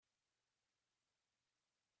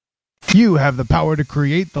You have the power to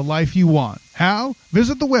create the life you want. How?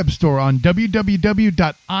 Visit the web store on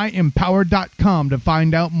www.iempower.com to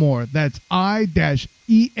find out more. That's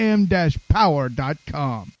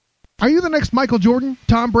i-em-power.com. Are you the next Michael Jordan,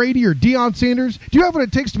 Tom Brady, or Deion Sanders? Do you have what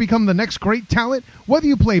it takes to become the next great talent? Whether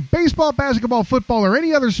you play baseball, basketball, football, or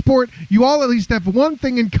any other sport, you all at least have one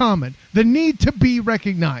thing in common: the need to be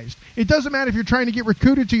recognized. It doesn't matter if you're trying to get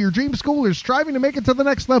recruited to your dream school or striving to make it to the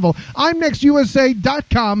next level.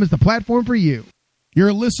 I'mNextUSA.com is the platform for you.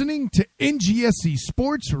 You're listening to NGSC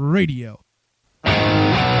Sports Radio.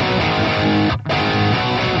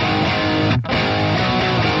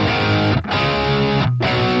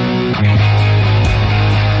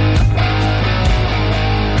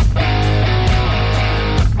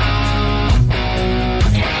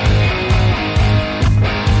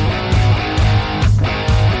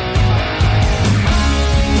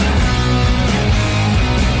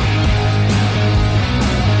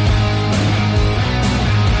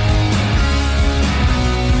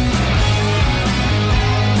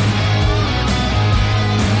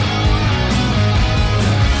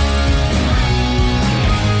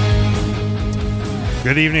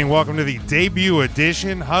 Good evening. Welcome to the debut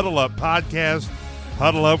edition Huddle Up podcast.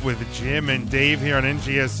 Huddle Up with Jim and Dave here on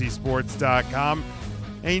NGSCSports.com.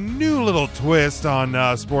 A new little twist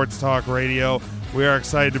on Sports Talk Radio. We are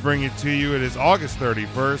excited to bring it to you. It is August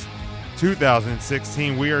 31st,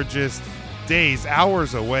 2016. We are just days,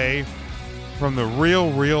 hours away from the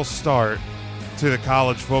real start to the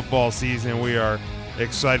college football season. We are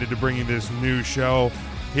excited to bring you this new show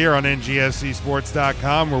here on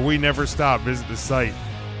NGSCSports.com, where we never stop. Visit the site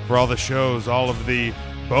for all the shows, all of the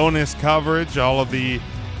bonus coverage, all of the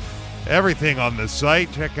everything on the site.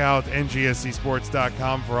 Check out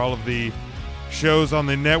NGSCSports.com for all of the shows on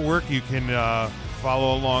the network. You can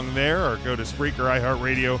follow along there or go to Spreaker,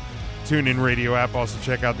 iHeartRadio, TuneIn Radio app. Also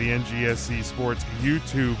check out the NGSC Sports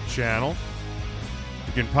YouTube channel.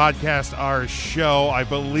 You can podcast our show. I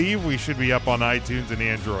believe we should be up on iTunes and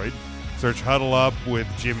Android. Search Huddle Up with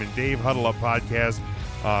Jim and Dave, Huddle Up Podcast.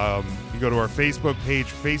 You go to our Facebook page,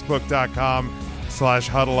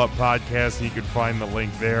 facebook.com/Huddle Up Podcast, and you can find the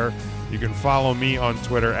link there. You can follow me on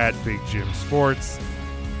Twitter at Big Jim Sports.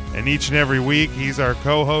 And each and every week, he's our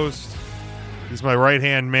co-host. He's my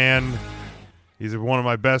right-hand man. He's one of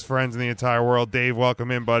my best friends in the entire world. Dave,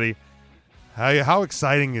 welcome in, buddy. How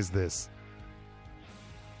exciting is this?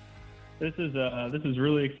 This is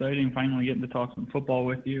really exciting. Finally getting to talk some football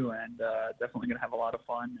with you, and definitely going to have a lot of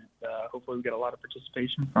fun. And hopefully, we get a lot of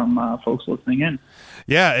participation from folks listening in.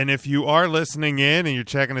 Yeah, and if you are listening in and you're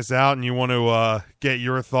checking us out, and you want to get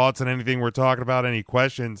your thoughts on anything we're talking about, any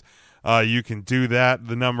questions, you can do that.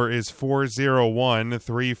 The number is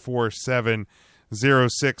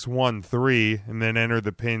 401-347-0613, and then enter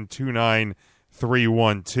the PIN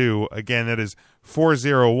 29312. Again, that is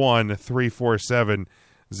 401-347-0613.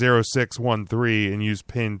 0613 and use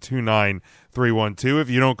PIN 29312. If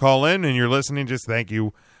you don't call in and you're listening, just thank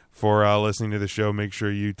you for listening to the show. Make sure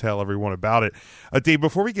you tell everyone about it. Dave,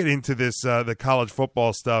 before we get into this, the college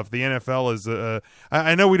football stuff, the NFL is.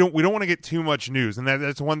 I know we don't want to get too much news, and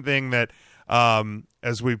that's one thing that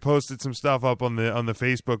as we posted some stuff up on the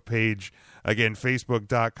Facebook page, again,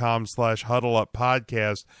 facebook.com/Huddle Up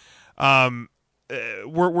Podcast.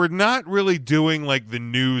 We're not really doing like the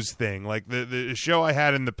news thing. Like the show I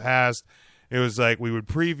had in the past, it was like we would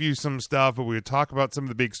preview some stuff, but we would talk about some of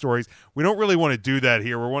the big stories. We don't really want to do that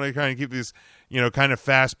here. We want to kind of keep this, kind of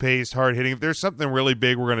fast-paced, hard-hitting. If there's something really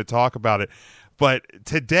big, we're going to talk about it. But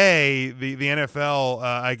today, the NFL,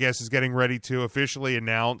 I guess, is getting ready to officially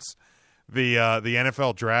announce the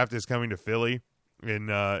NFL draft is coming to Philly in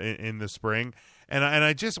the spring. And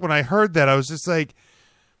I just, when I heard that, I was just like,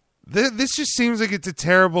 this just seems like it's a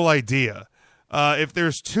terrible idea. If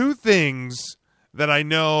there's two things that I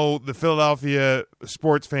know the Philadelphia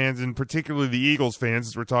sports fans, and particularly the Eagles fans,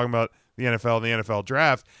 as we're talking about the NFL and the NFL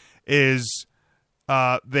draft, is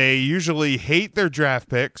they usually hate their draft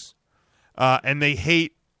picks, and they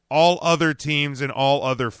hate all other teams and all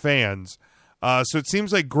other fans. So it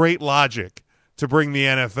seems like great logic to bring the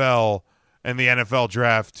NFL and the NFL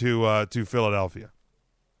draft to Philadelphia.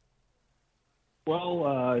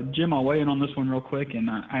 Well, Jim, I'll weigh in on this one real quick, and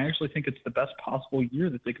I actually think it's the best possible year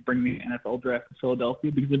that they could bring the NFL draft to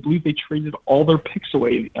Philadelphia, because I believe they traded all their picks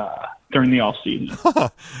away during the offseason.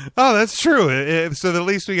 Oh, that's true. So at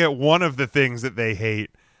least we get one of the things that they hate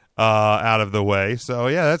out of the way. So,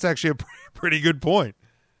 yeah, that's actually a pretty good point.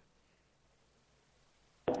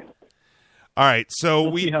 All right, so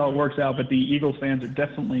we'll see how it works out, but the Eagles fans are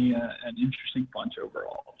definitely an interesting bunch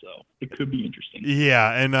overall, so it could be interesting.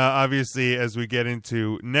 Yeah, and obviously as we get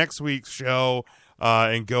into next week's show,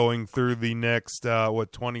 and going through the next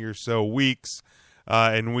 20 or so weeks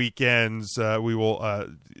and weekends, we will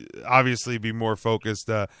obviously be more focused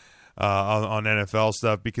on NFL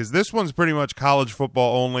stuff, because this one's pretty much college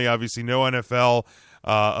football only. Obviously, no NFL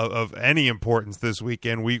of any importance this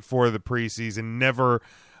weekend. Week 4 of the preseason. Never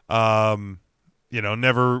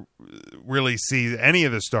really see any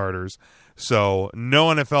of the starters. So no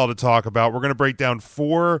NFL to talk about. We're going to break down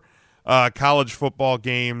 4 college football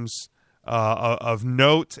games of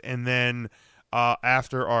note, and then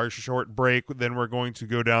after our short break, then we're going to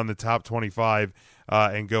go down the top 25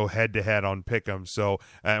 and go head-to-head on Pick'em. So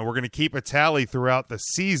we're going to keep a tally throughout the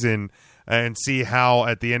season and see how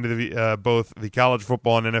at the end of the both the college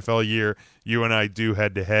football and NFL year, you and I do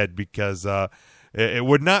head-to-head, because it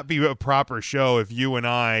would not be a proper show if you and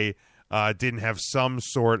I didn't have some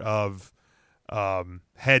sort of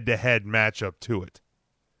head-to-head matchup to it.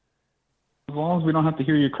 As long as we don't have to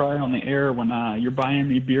hear you cry on the air when you're buying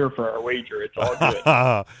me beer for our wager, it's all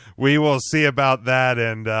good. We will see about that.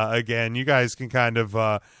 And again, you guys can kind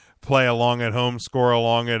of play along at home, score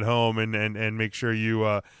along at home, and make sure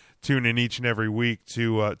you tune in each and every week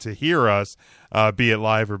to hear us, be it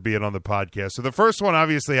live or be it on the podcast. So the first one,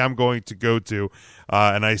 obviously, I'm going to go to,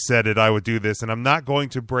 and I said I would do this, and I'm not going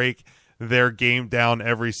to break their game down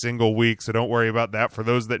every single week, so don't worry about that. For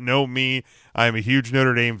those that know me, I am a huge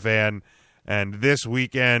Notre Dame fan. And this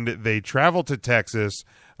weekend, they travel to Texas,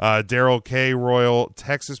 Darrell K. Royal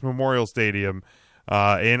Texas Memorial Stadium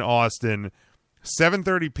in Austin,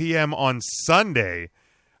 7:30 p.m. on Sunday.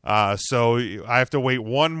 So I have to wait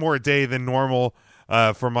one more day than normal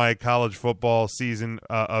for my college football season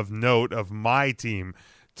of note of my team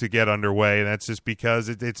to get underway. And that's just because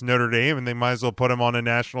it's Notre Dame, and they might as well put them on a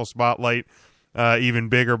national spotlight even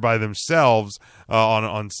bigger by themselves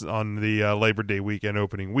on the Labor Day weekend,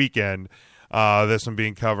 opening weekend. This one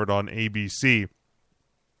being covered on ABC.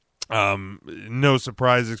 No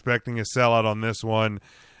surprise expecting a sellout on this one.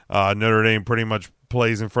 Notre Dame pretty much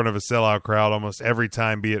plays in front of a sellout crowd almost every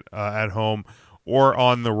time, be it at home or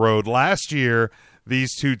on the road. Last year,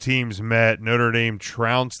 these two teams met. Notre Dame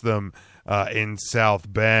trounced them in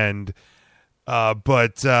South Bend.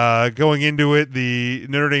 But going into it, the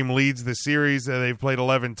Notre Dame leads the series. They've played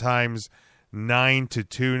 11 times,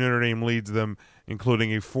 9-2. Notre Dame leads them,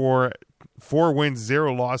 including a 4 wins,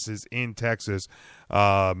 0 losses in Texas.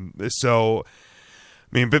 So, I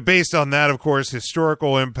mean, but based on that, of course,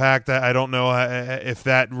 historical impact, I don't know if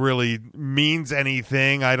that really means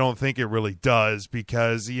anything. I don't think it really does,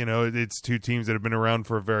 because, it's two teams that have been around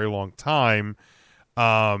for a very long time.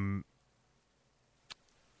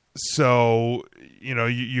 So,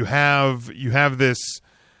 you have this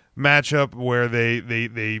matchup where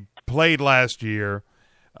they played last year.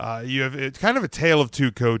 It's kind of a tale of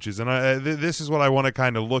two coaches, and this is what I want to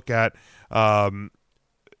kind of look at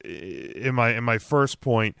in my first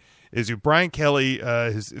point. Is Brian Kelly?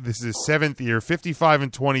 This is his 7th year,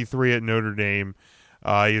 55-23 at Notre Dame.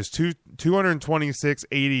 He has 226,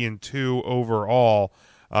 80-2 overall.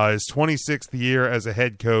 His 26th year as a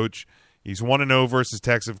head coach. He's 1-0 versus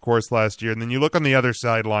Texas, of course, last year. And then you look on the other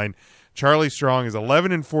sideline. Charlie Strong is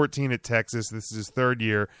 11-14 at Texas. This is his 3rd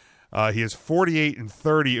year. He is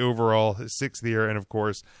 48-30 overall, his 6th year, and of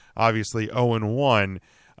course, obviously 0-1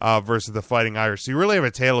 versus the Fighting Irish. So you really have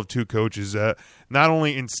a tale of two coaches, not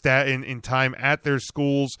only in time at their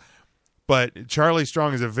schools, but Charlie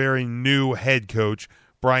Strong is a very new head coach.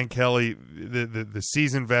 Brian Kelly, the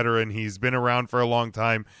seasoned veteran, he's been around for a long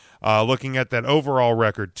time. Looking at that overall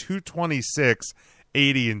record, 226,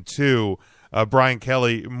 80-2. Brian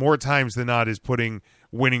Kelly, more times than not, is putting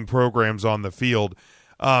winning programs on the field.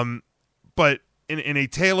 But in a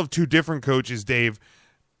tale of two different coaches, Dave,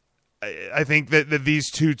 I think that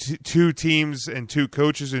these two teams and two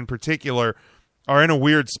coaches in particular are in a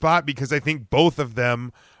weird spot, because I think both of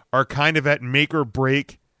them are kind of at make or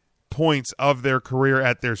break points of their career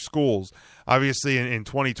at their schools. Obviously, in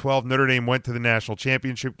 2012, Notre Dame went to the national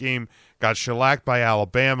championship game, got shellacked by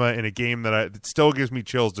Alabama in a game that still gives me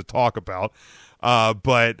chills to talk about.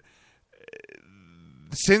 But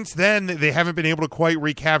since then, they haven't been able to quite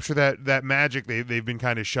recapture that magic. They've been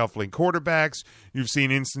kind of shuffling quarterbacks. You've seen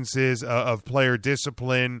instances of player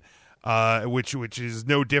discipline, which is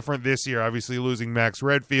no different this year. Obviously, losing Max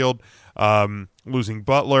Redfield, losing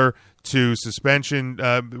Butler to suspension.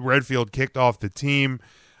 Redfield kicked off the team.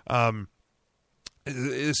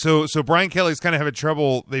 So Brian Kelly's kind of having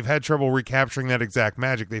trouble. They've had trouble recapturing that exact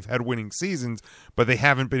magic. They've had winning seasons, but they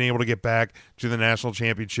haven't been able to get back to the national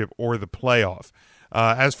championship or the playoff.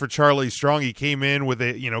 As for Charlie Strong, he came in with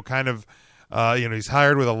a, he's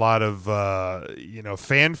hired with a lot of,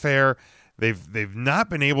 fanfare. they've not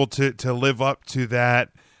been able to live up to that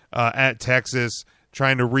at Texas,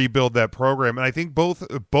 trying to rebuild that program. And I think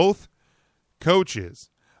both coaches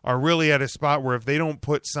are really at a spot where if they don't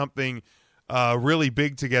put something really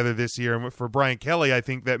big together this year, and for Brian Kelly, I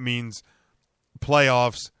think that means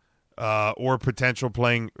playoffs or potential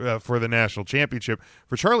playing for the national championship.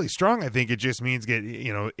 For Charlie Strong, I think it just means get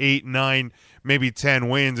 8, 9, maybe 10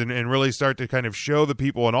 wins and really start to kind of show the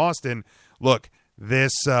people in Austin, look,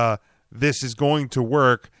 this is going to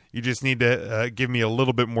work. You just need to give me a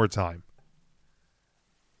little bit more time.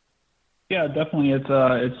 Yeah, definitely.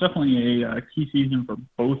 It's definitely a key season for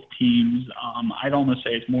both teams. I'd almost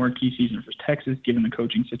say it's more a key season for Texas, given the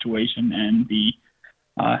coaching situation and the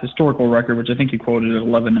historical record, which I think you quoted at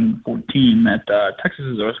 11-14. That Texas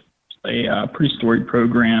is a pretty storied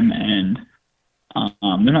program, and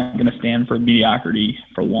they're not going to stand for mediocrity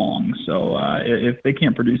for long. So if they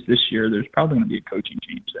can't produce this year, there's probably going to be a coaching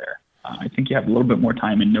change there. I think you have a little bit more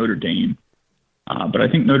time in Notre Dame. But I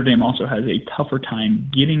think Notre Dame also has a tougher time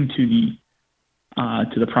getting to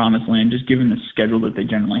the promised land, just given the schedule that they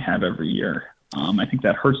generally have every year. I think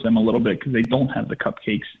that hurts them a little bit because they don't have the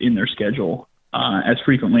cupcakes in their schedule as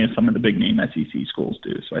frequently as some of the big-name SEC schools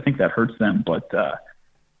do. So I think that hurts them, but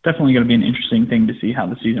definitely going to be an interesting thing to see how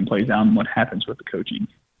the season plays out and what happens with the coaching.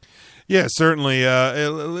 Yeah, certainly. At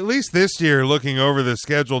least this year, looking over the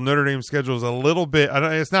schedule, Notre Dame's schedule is a little bit –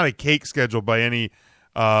 it's not a cake schedule by any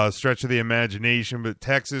stretch of the imagination, but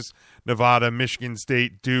Texas, Nevada, Michigan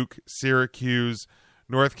State, Duke, Syracuse,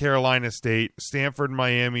 North Carolina State, Stanford,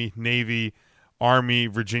 Miami, Navy, Army,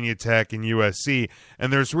 Virginia Tech, and USC.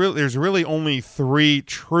 And there's really only 3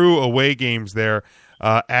 true away games there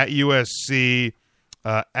at USC,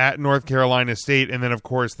 at North Carolina State, and then, of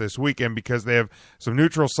course, this weekend because they have some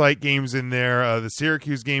neutral site games in there. The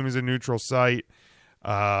Syracuse game is a neutral site.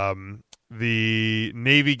 The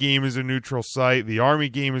Navy game is a neutral site. The Army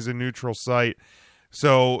game is a neutral site.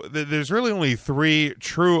 So there's really only 3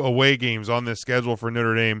 true away games on this schedule for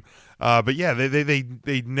Notre Dame. But yeah,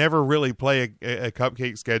 they never really play a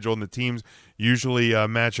cupcake schedule, and the teams usually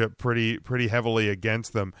match up pretty heavily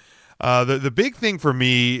against them. The big thing for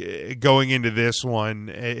me going into this one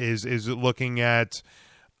is looking at,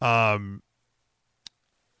 I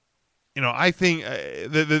think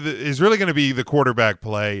is really going to be the quarterback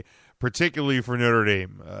play, particularly for Notre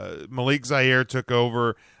Dame. Malik Zaire took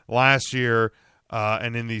over last year,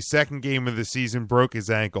 and in the second game of the season broke his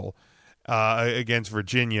ankle against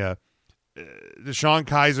Virginia. Deshaun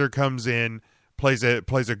Kaiser comes in, plays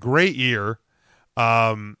a great year.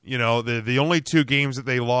 The only 2 games that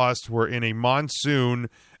they lost were in a monsoon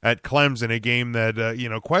at Clemson, a game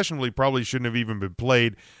that questionably probably shouldn't have even been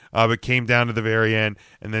played, but came down to the very end.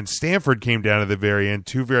 And then Stanford came down to the very end.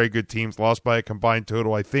 2 very good teams, lost by a combined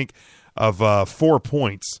total, I think, of 4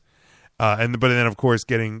 points. But then, of course,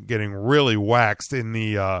 getting really waxed in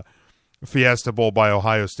the Fiesta Bowl by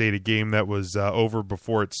Ohio State, a game that was over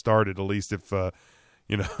before it started, at least if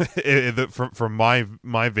from my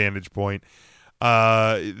vantage point.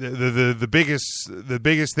 The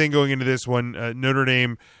biggest thing going into this one, Notre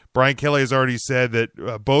Dame, Brian Kelly has already said that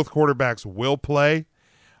both quarterbacks will play.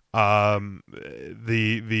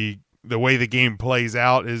 The way the game plays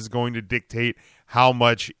out is going to dictate how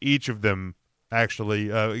much each of them actually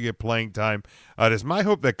get playing time. It is my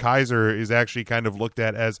hope that Kaiser is actually kind of looked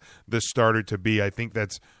at as the starter to be. I think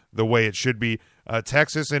that's the way it should be.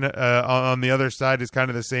 Texas on the other side is kind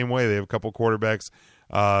of the same way. They have a couple quarterbacks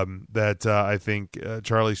that I think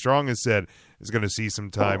Charlie Strong has said is going to see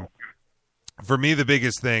some time. For me, the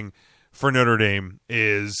biggest thing for Notre Dame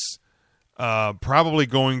is probably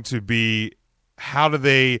going to be how do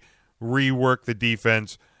they rework the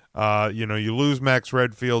defense. You lose Max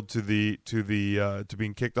Redfield to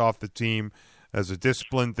being kicked off the team as a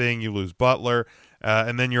discipline thing. You lose Butler,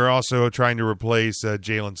 and then you're also trying to replace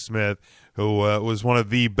Jalen Smith, who was one of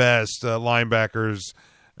the best linebackers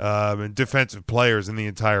and defensive players in the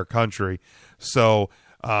entire country. So,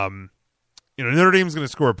 Notre Dame's going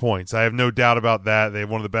to score points. I have no doubt about that. They have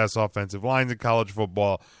one of the best offensive lines in college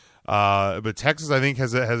football. But Texas, I think,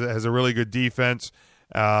 has a really good defense.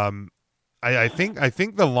 I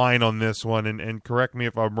think the line on this one, and correct me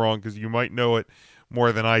if I'm wrong because you might know it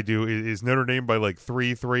more than I do, is Notre Dame by like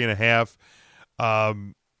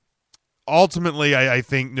 3.5. Ultimately, I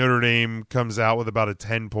think Notre Dame comes out with about a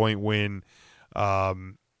 10-point win. But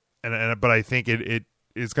I think it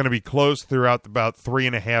is going to be close throughout about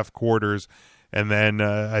 3.5 quarters, and then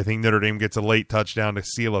I think Notre Dame gets a late touchdown to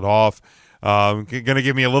seal it off. Going to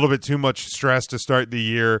give me a little bit too much stress to start the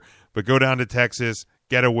year, but go down to Texas,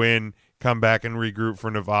 get a win, come back and regroup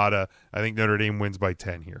for Nevada. I think Notre Dame wins by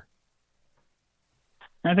 10 here.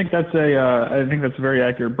 I think that's a very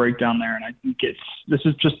accurate breakdown there, and I think this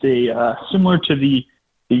is just a similar to the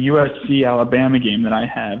USC Alabama game that I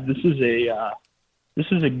have. This is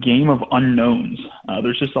a game of unknowns.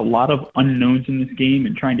 There's just a lot of unknowns in this game,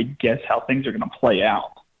 and trying to guess how things are going to play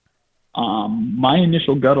out. My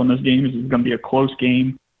initial gut on this game is it's going to be a close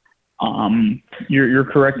game. You're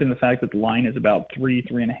correct in the fact that the line is about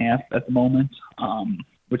 3.5 at the moment.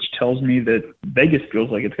 Which tells me that Vegas feels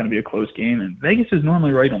like it's going to be a close game, and Vegas is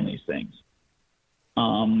normally right on these things.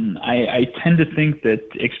 I tend to think that,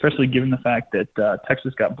 especially given the fact that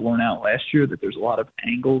Texas got blown out last year, that there's a lot of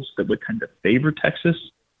angles that would tend to favor Texas.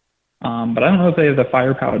 But I don't know if they have the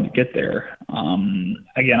firepower to get there.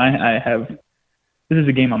 Again, this is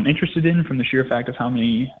a game I'm interested in from the sheer fact of how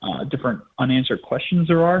many different unanswered questions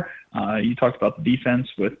there are. You talked about the defense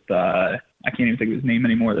with, I can't even think of his name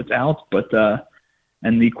anymore that's out, but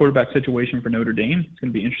and the quarterback situation for Notre Dame. It's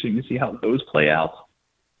going to be interesting to see how those play out.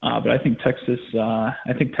 But I think Texas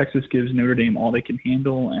gives Notre Dame all they can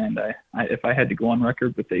handle. And if I had to go on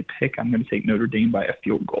record with a pick, I'm going to take Notre Dame by a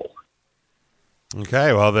field goal.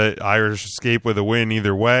 Okay, well, the Irish escape with a win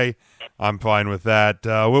either way. I'm fine with that.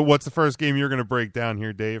 What's the first game you're going to break down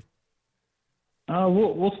here, Dave?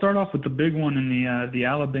 We'll start off with the big one in the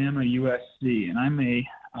Alabama USC, and I'm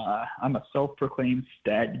a self-proclaimed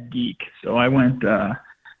stat geek, so I went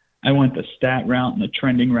the stat route and the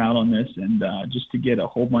trending route on this, and just to get a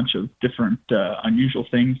whole bunch of different unusual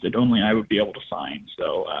things that only I would be able to find.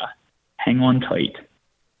 So hang on tight.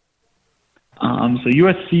 So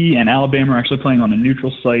USC and Alabama are actually playing on a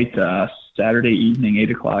neutral site Saturday evening,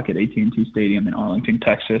 8:00 at AT&T Stadium in Arlington,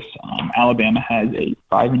 Texas. Alabama has a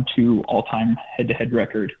 5-2 all-time head-to-head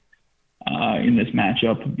record in this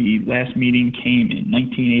matchup. The last meeting came in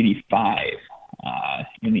 1985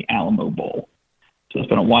 in the Alamo Bowl. So it's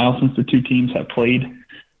been a while since the two teams have played.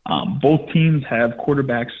 Both teams have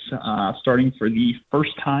quarterbacks starting for the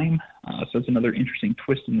first time, so it's another interesting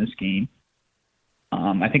twist in this game.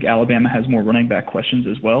 I think Alabama has more running back questions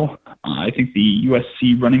as well. I think the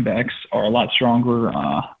USC running backs are a lot stronger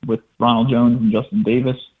with Ronald Jones and Justin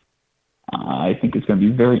Davis. I think it's going to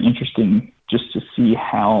be very interesting just to see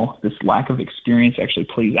how this lack of experience actually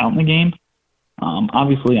plays out in the game.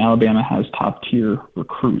 Obviously, Alabama has top-tier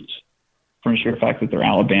recruits from the sheer fact that they're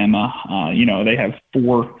Alabama. They have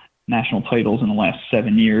 4 national titles in the last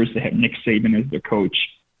 7 years. They have Nick Saban as their coach.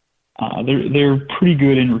 They're pretty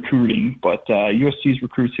good in recruiting, but USC's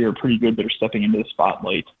recruits here are pretty good that are stepping into the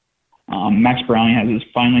spotlight. Max Browning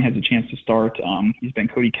finally has a chance to start. He's been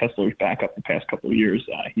Cody Kessler's backup the past couple of years.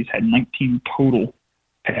 He's had 19 total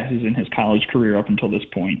passes in his college career up until this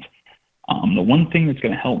point. The one thing that's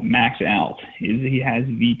going to help Max out is he has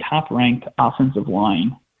the top-ranked offensive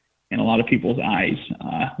line in a lot of people's eyes,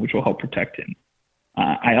 which will help protect him.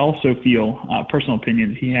 I also feel, personal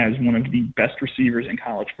opinions, he has one of the best receivers in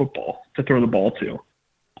college football to throw the ball to.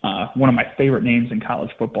 One of my favorite names in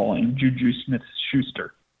college football, and Juju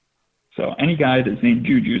Smith-Schuster. So any guy that's named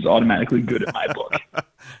Juju is automatically good in my book.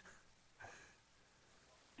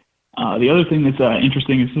 The other thing that's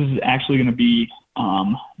interesting is this is actually going to be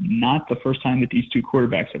not the first time that these two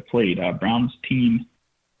quarterbacks have played. Brown's team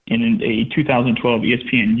in a 2012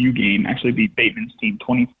 ESPNU game actually beat Bateman's team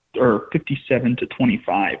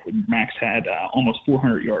 57-25, when Max had almost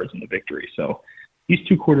 400 yards in the victory. So these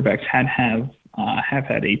two quarterbacks have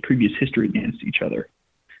had a previous history against each other.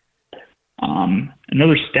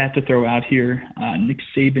 Another stat to throw out here, Nick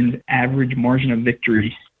Saban's average margin of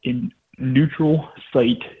victory in neutral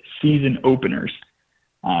site season openers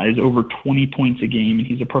is over 20 points a game, and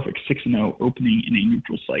he's a perfect 6-0 opening in a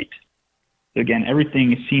neutral site. So again,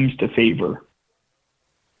 everything seems to favor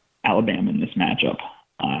Alabama in this matchup.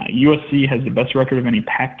 USC has the best record of any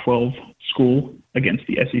Pac-12 school against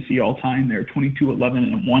the SEC all-time. They're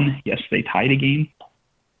 22-11-1. Yes, they tied a game.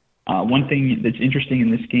 One thing that's interesting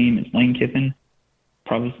in this game is Lane Kiffin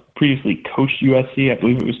previously coached USC. I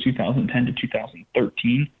believe it was 2010 to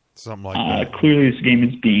 2013. Something like that. Clearly, this game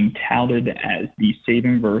is being touted as the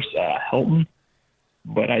Saban versus Helton.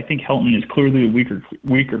 But I think Helton is clearly a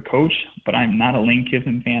weaker coach, but I'm not a Lane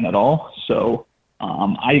Kiffin fan at all. So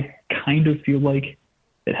I kind of feel like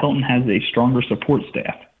that Helton has a stronger support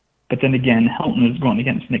staff. But then again, Helton is going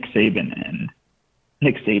against Nick Saban, and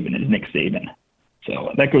Nick Saban is Nick Saban.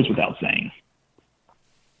 So that goes without saying.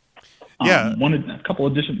 Yeah. A couple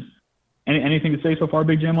additions. Anything to say so far,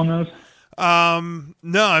 Big Jim, on those?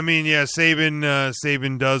 No, I mean, yeah,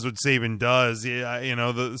 Saban does what Saban does. Yeah,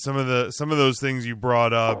 some of those things you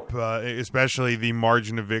brought up, especially the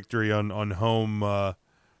margin of victory on home or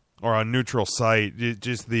on neutral site. It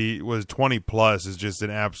just was 20 plus is just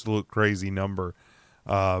an absolute crazy number.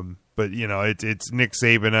 But but it's Nick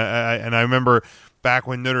Saban. And I remember back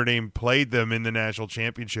when Notre Dame played them in the national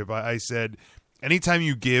championship, I said, anytime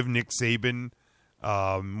you give Nick Saban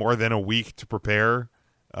more than a week to prepare,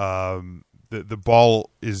 the ball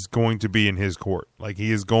is going to be in his court. Like,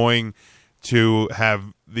 he is going to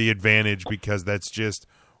have the advantage because that's just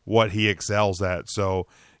what he excels at. So,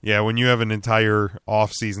 yeah, when you have an entire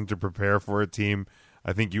off season to prepare for a team,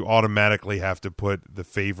 I think you automatically have to put the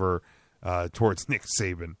favor towards Nick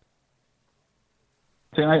Saban.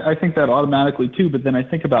 I think that automatically too, but then I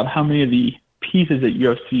think about how many of the pieces at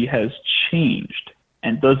UFC has changed,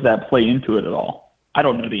 and does that play into it at all? I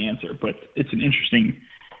don't know the answer, but it's an interesting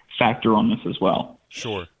factor on this as well.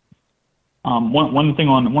 Sure. One thing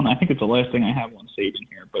I think it's the last thing I have on Saban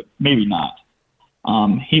here, but maybe not.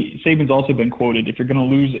 Saban's also been quoted, if you're going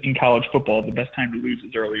to lose in college football, the best time to lose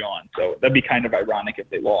is early on. So that'd be kind of ironic if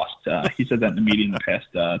they lost. He said that in the meeting the past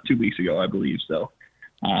 2 weeks ago, I believe. So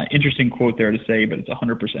interesting quote there to say, but it's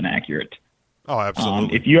 100% accurate. Oh,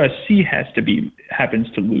 absolutely. If USC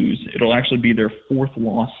happens to lose, it'll actually be their fourth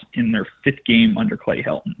loss in their fifth game under Clay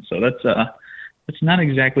Helton. So that's not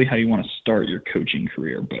exactly how you want to start your coaching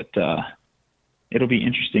career, but it'll be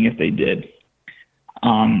interesting if they did.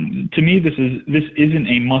 To me, this isn't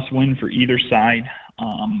a must-win for either side.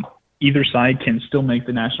 Either side can still make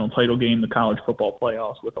the national title game, the college football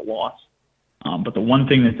playoffs, with a loss. But the one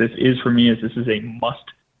thing that this is for me is this is a must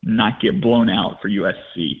not get blown out for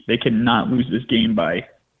USC. They cannot lose this game by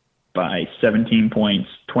 17 points,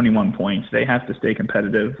 21 points. They have to stay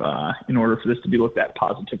competitive in order for this to be looked at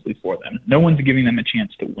positively for them. No one's giving them a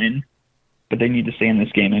chance to win, but they need to stay in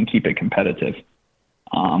this game and keep it competitive.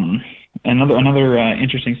 Another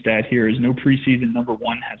interesting stat here is no preseason number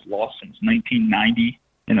one has lost since 1990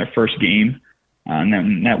 in their first game. And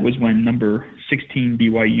then that was when number 16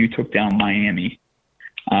 BYU took down Miami.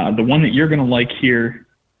 The one that you're going to like here,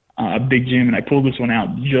 Big Jim, and I pulled this one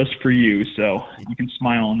out just for you, so you can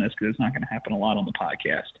smile on this because it's not going to happen a lot on the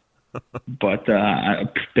podcast. But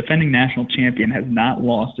a defending national champion has not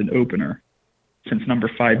lost an opener since number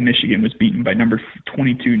 5 Michigan was beaten by number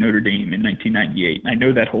 22 Notre Dame in 1998. I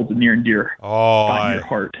know that holds a near and dear spot in your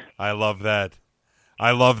heart. I love that. I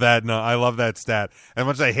love that. No, I love that stat. As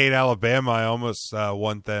much as I hate Alabama, I almost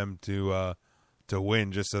want them to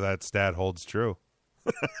win just so that stat holds true.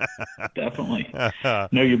 Definitely.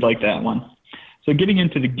 No, you'd like that one. So getting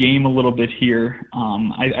into the game a little bit here,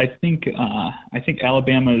 I think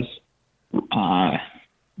Alabama's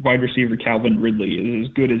wide receiver Calvin Ridley is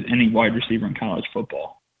as good as any wide receiver in college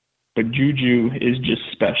football. But Juju is just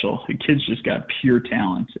special. The kid's just got pure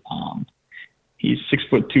talent. He's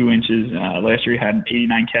 6'2". Last year he had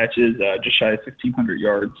 89 catches, just shy of 1,500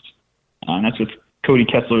 yards. And that's with Cody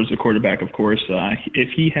Kessler as the quarterback, of course. If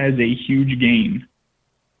he has a huge game,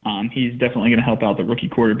 he's definitely going to help out the rookie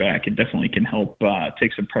quarterback and definitely can help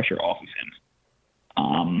take some pressure off of him.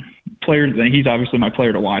 He's obviously my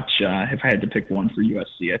player to watch. If I had to pick one for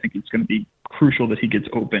USC, I think it's going to be crucial that he gets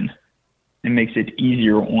open and makes it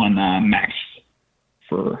easier on Max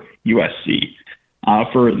for USC.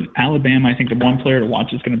 For Alabama, I think the one player to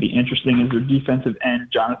watch is going to be interesting is their defensive end,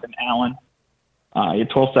 Jonathan Allen. He had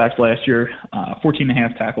 12 sacks last year,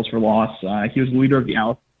 14.5 tackles for loss. He was the leader of the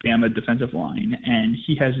Alabama defensive line, and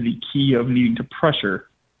he has the key of needing to pressure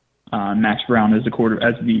Max Brown as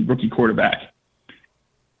the rookie quarterback.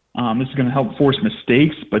 This is going to help force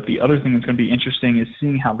mistakes, but the other thing that's going to be interesting is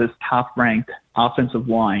seeing how this top-ranked offensive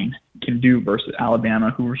line can do versus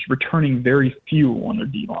Alabama, who is returning very few on their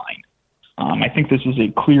D-line. I think this is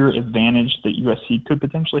a clear advantage that USC could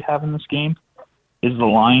potentially have in this game is the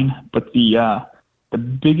line, but the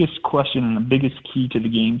biggest question and the biggest key to the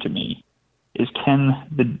game to me is can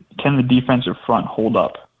the defensive front hold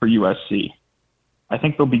up for USC? I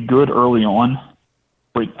think they'll be good early on,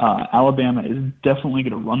 but Alabama is definitely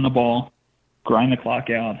going to run the ball, grind the clock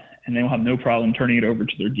out, and they will have no problem turning it over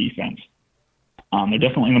to their defense. They're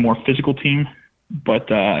definitely the more physical team, but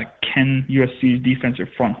can USC's defensive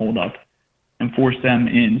front hold up and force them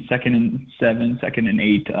in 2nd and 7, 2nd and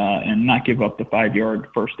 8, and not give up the 5-yard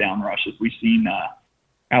first down rushes we've seen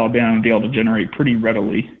Alabama be able to generate pretty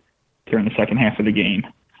readily during the second half of the game.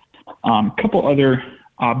 A couple other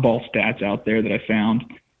oddball stats out there that I found.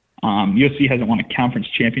 USC hasn't won a conference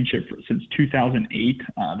championship since 2008.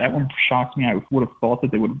 That one shocked me. I would have thought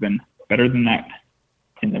that they would have been better than that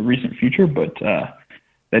in the recent future, but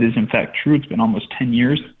that is in fact true. It's been almost 10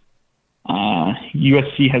 years.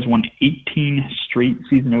 USC has won 18 straight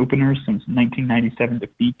season openers since 1997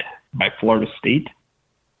 defeat by Florida State.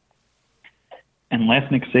 And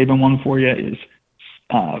last Nick Saban one for you is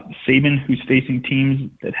Saban, who's facing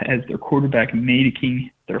teams that has their quarterback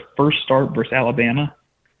making their first start versus Alabama.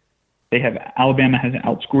 Alabama has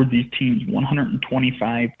outscored these teams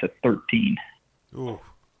 125-13. Ooh.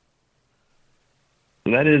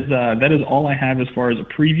 So that is all I have as far as a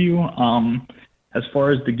preview. As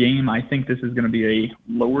far as the game, I think this is going to be a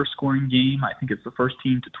lower scoring game. I think it's the first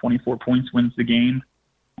team to 24 points wins the game.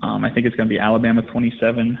 I think it's going to be Alabama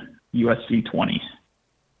 27, USC 20.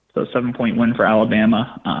 So 7-point win for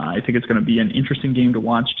Alabama. I think it's going to be an interesting game to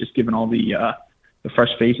watch, just given all the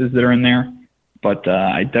fresh faces that are in there. But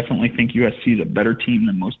I definitely think USC is a better team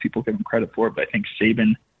than most people give them credit for. But I think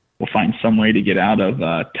Saban will find some way to get out of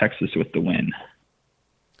Texas with the win.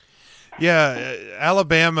 Yeah,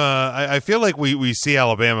 Alabama. I feel like we see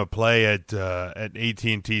Alabama play at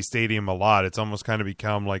AT&T Stadium a lot. It's almost kind of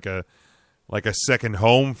become like a second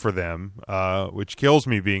home for them, which kills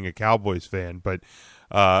me being a Cowboys fan. But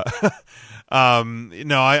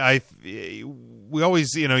we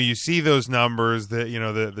always, you see those numbers that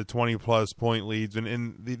the 20+ point leads,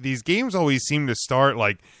 and these games always seem to start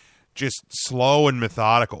like just slow and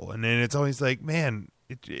methodical, and then it's always like, man,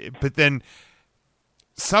 but then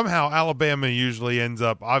somehow Alabama usually ends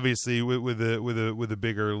up obviously with a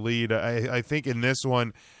bigger lead. I think in this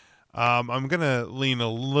one, I'm gonna lean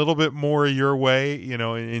a little bit more your way,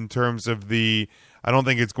 in terms of I don't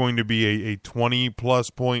think it's going to be a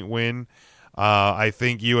 20+ point win. I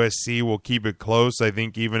think USC will keep it close. I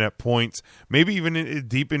think even at points, maybe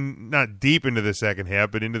even not deep into the second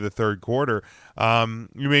half, but into the third quarter,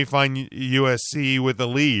 you may find USC with a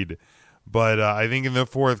lead. But I think in the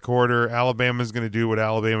fourth quarter, Alabama is going to do what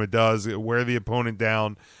Alabama does, wear the opponent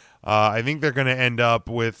down. I think they're going to end up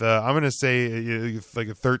with, I'm going to say like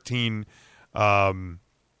a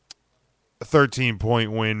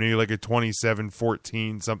 13-point win, maybe like a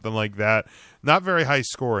 27-14, something like that. Not very high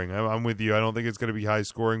scoring. I'm with you. I don't think it's going to be high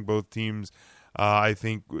scoring. Both teams, I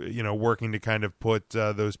think, working to kind of put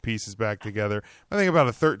those pieces back together. I think about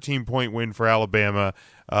a 13-point win for Alabama,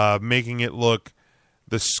 making it look,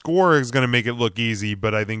 the score is going to make it look easy,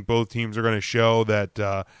 but I think both teams are going to show that,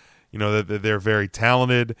 that they're very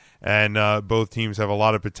talented, and both teams have a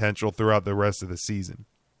lot of potential throughout the rest of the season.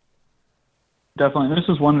 Definitely. This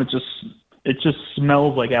is one that just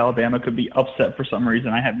smells like Alabama could be upset for some reason.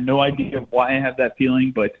 I have no idea why I have that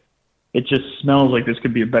feeling, but it just smells like this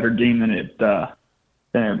could be a better game than it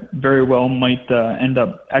very well might end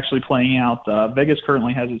up actually playing out. Vegas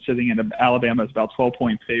currently has it sitting at Alabama as about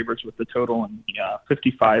 12-point favorites with the total in the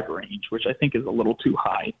 55 range, which I think is a little too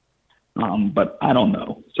high. But I don't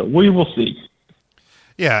know. So we will see.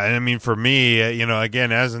 Yeah, and I mean, for me,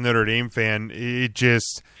 again, as a Notre Dame fan, it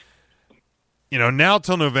just, now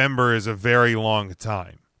till November is a very long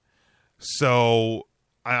time. So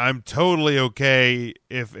I'm totally okay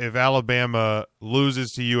if Alabama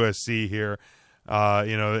loses to USC here.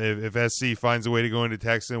 If SC finds a way to go into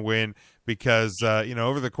Texas and win, because,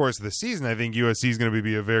 over the course of the season, I think USC is going to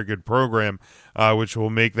be a very good program, which will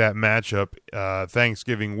make that matchup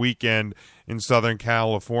Thanksgiving weekend in Southern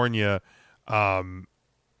California, very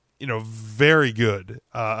good,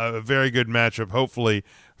 a very good matchup, hopefully,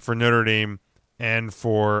 for Notre Dame and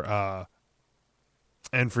for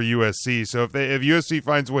USC. So if USC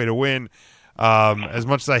finds a way to win, as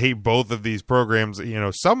much as I hate both of these programs,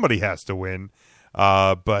 somebody has to win.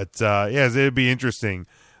 It'd be interesting.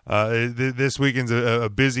 This weekend's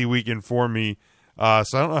a busy weekend for me, so I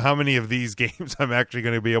don't know how many of these games I'm actually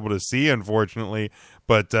going to be able to see, unfortunately.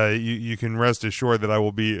 But you can rest assured that I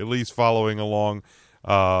will be at least following along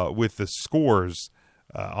with the scores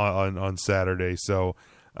on Saturday. So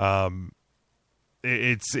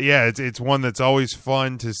it's one that's always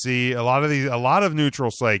fun to see. A lot of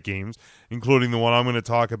neutral site games, including the one I'm going to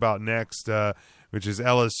talk about next, which is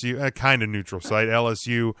LSU, a kind of neutral site,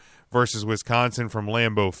 LSU versus Wisconsin from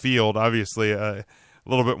Lambeau Field. Obviously, a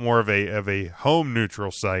little bit more of a home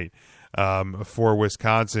neutral site for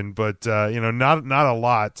Wisconsin, but not a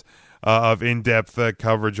lot of in-depth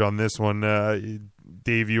coverage on this one.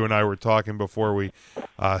 Dave, you and I were talking before we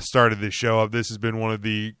started the show up. This has been one of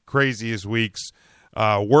the craziest weeks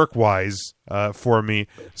work-wise for me,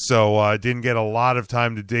 so I didn't get a lot of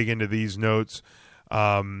time to dig into these notes.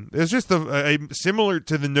 It's just similar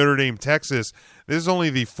to the Notre Dame Texas. This is only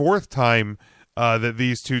the fourth time that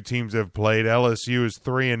these two teams have played. LSU is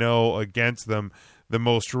 3-0 against them. The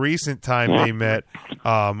most recent time they met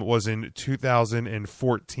was in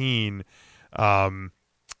 2014,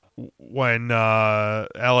 when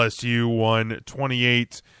LSU won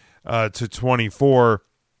 28-24,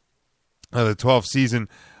 the 12th season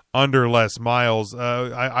under Les Miles.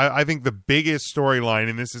 I think the biggest storyline,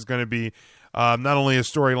 and this is going to be not only a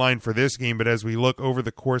storyline for this game, but as we look over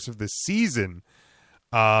the course of the season,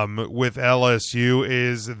 with LSU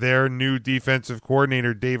is their new defensive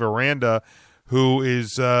coordinator, Dave Aranda, who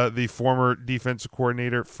is the former defensive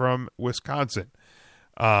coordinator from Wisconsin.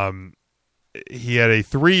 He had a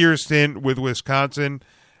 3-year stint with Wisconsin,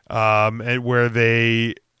 and where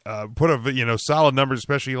they put solid numbers,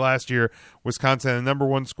 especially last year. Wisconsin had the number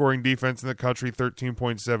 1 scoring defense in the country,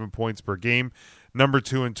 13.7 points per game. Number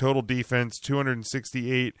 2 in total defense,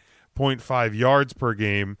 268.5 yards per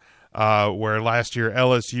game. Where last year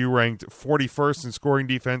LSU ranked 41st in scoring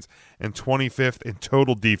defense and 25th in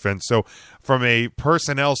total defense. So from a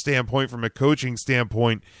personnel standpoint, from a coaching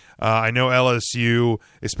standpoint, I know LSU,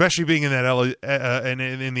 especially being in that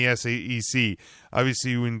in the SEC,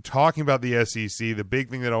 obviously when talking about the SEC, the big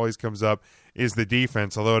thing that always comes up is the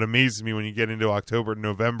defense, although it amazes me when you get into October and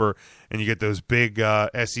November and you get those big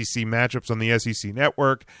SEC matchups on the SEC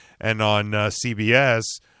Network and on CBS.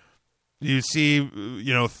 You see,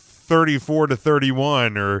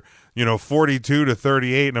 34-31 or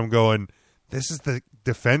 42-38, and I'm going, this is the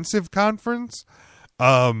defensive conference.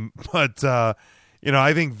 But I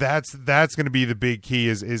think that's going to be the big key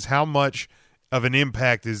is how much of an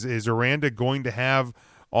impact is Aranda going to have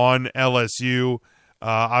on LSU.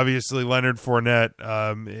 Obviously, Leonard Fournette,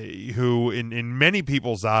 who in many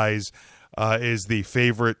people's eyes is the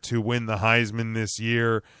favorite to win the Heisman this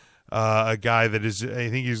year. A guy that is, I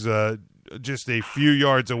think he's just a few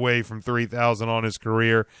yards away from 3,000 on his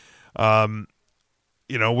career.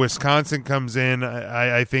 Wisconsin comes in.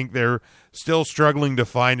 I think they're still struggling to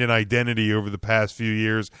find an identity over the past few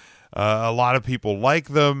years. A lot of people like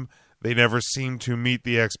them. They never seem to meet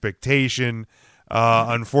the expectation.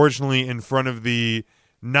 Unfortunately, in front of the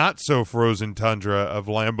not-so-frozen tundra of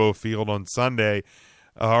Lambeau Field on Sunday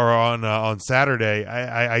or on Saturday,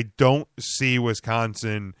 I don't see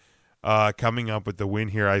Wisconsin coming up with the win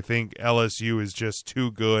here. I think LSU is just too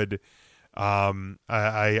good.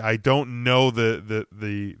 I don't know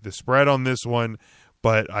the spread on this one,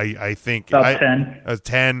 but I think about 10.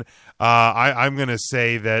 10. I'm going to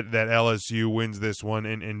say that LSU wins this one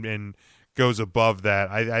and goes above that.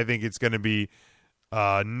 I think it's going to be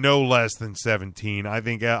no less than 17. I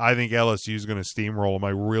think LSU is going to steamroll them. I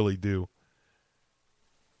really do.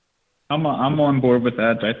 I'm on board with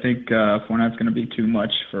that. I think Fournette's going to be too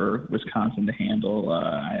much for Wisconsin to handle.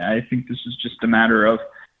 I think this is just a matter of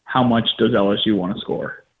how much does LSU want to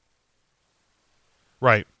score.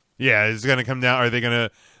 Right. Yeah, it's going to come down. Are they going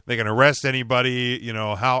to rest anybody?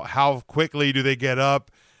 How quickly do they get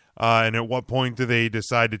up? And at what point do they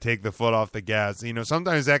decide to take the foot off the gas?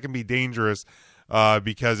 Sometimes that can be dangerous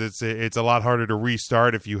because it's a lot harder to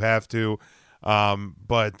restart if you have to. And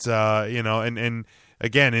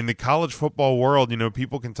again, in the college football world,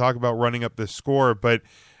 people can talk about running up the score, but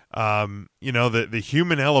the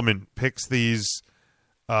human element picks these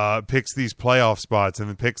playoff spots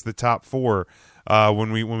and picks the top 4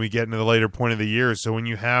 when we get into the later point of the year. So when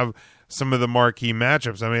you have some of the marquee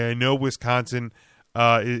matchups, I know Wisconsin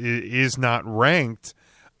is not ranked,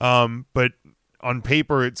 but on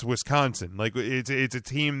paper it's Wisconsin. Like it's a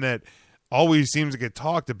team that always seems to get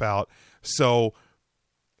talked about. So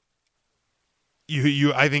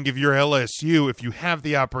I think if you're LSU, if you have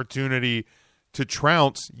the opportunity to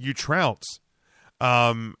trounce, you trounce.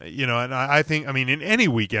 And I think, in any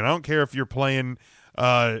weekend, I don't care if you're playing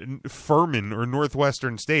Furman or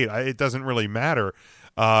Northwestern State. It doesn't really matter.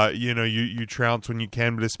 You trounce when you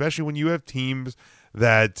can, but especially when you have teams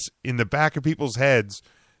that in the back of people's heads,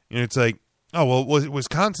 it's like, oh, well,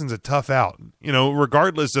 Wisconsin's a tough out,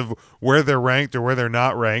 regardless of where they're ranked or where they're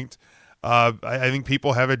not ranked. I think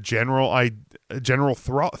people have a general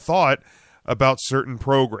thought about certain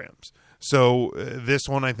programs. So this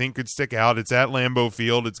one I think could stick out. It's at Lambeau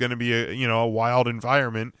Field. It's going to be a wild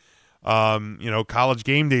environment. College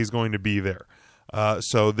game day is going to be there.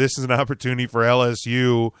 So this is an opportunity for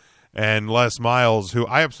LSU and Les Miles, who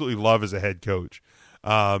I absolutely love as a head coach.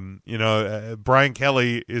 Brian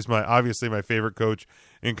Kelly is obviously my favorite coach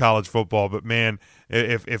in college football, but man,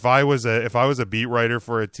 if I was a beat writer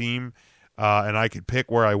for a team, and I could pick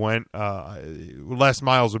where I went, Les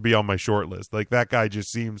Miles would be on my short list. Like that guy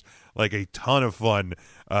just seems like a ton of fun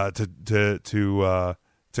to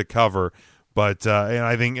cover. But and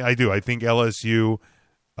I think LSU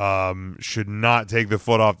should not take the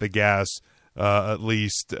foot off the gas at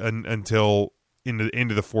least until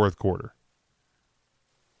into the fourth quarter.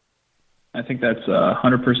 I think that's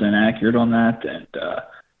 100% accurate on that, and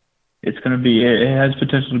it has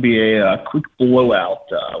potential to be a quick blowout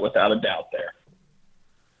without a doubt there.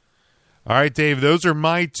 All right, Dave, those are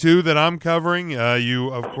my 2 that I'm covering. You,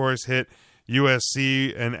 of course, hit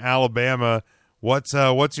USC and Alabama. What's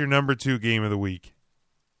your number 2 game of the week?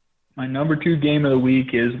 My number 2 game of the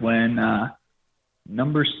week is when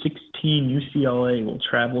number 16 UCLA will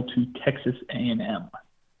travel to Texas A&M.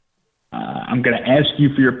 I'm going to ask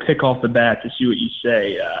you for your pick off the bat to see what you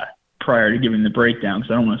say prior to giving the breakdown,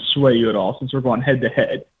 because I don't want to sway you at all since we're going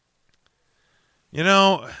head-to-head. You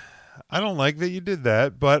know, I don't like that you did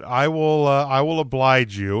that, but I will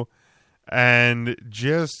oblige you. And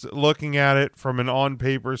just looking at it from an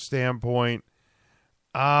on-paper standpoint,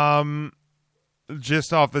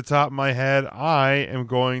 just off the top of my head, I am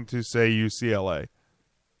going to say UCLA.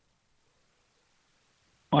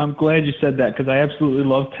 Well, I'm glad you said that because I absolutely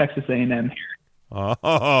love Texas A&M here.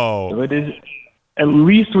 Oh. So it is. At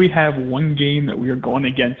least we have one game that we are going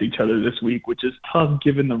against each other this week, which is tough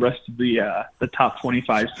given the rest of the top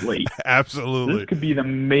 25 slate. Absolutely. This could be the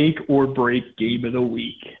make or break game of the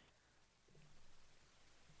week.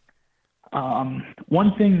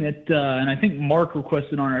 One thing that, and I think Mark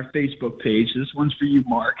requested on our Facebook page, this one's for you,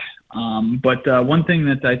 Mark, but one thing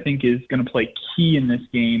that I think is going to play key in this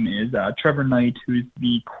game is Trevor Knight, who's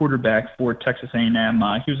the quarterback for Texas A&M.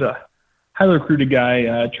 He was a highly recruited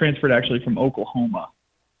guy, transferred actually from Oklahoma.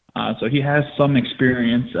 So he has some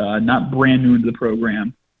experience, not brand new to the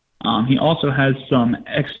program. He also has some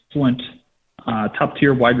excellent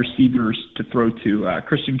top-tier wide receivers to throw to,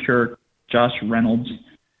 Christian Kirk, Josh Reynolds,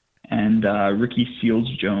 and Ricky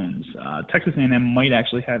Seals-Jones. Texas A&M might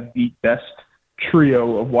actually have the best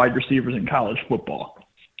trio of wide receivers in college football.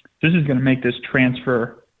 This is going to make this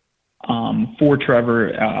transfer for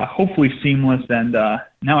Trevor hopefully seamless, and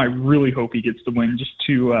now I really hope he gets the win just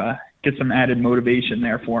to get some added motivation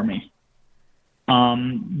there for me.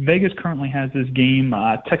 Vegas currently has this game.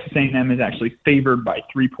 Texas A&M is actually favored by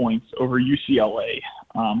 3 points over UCLA.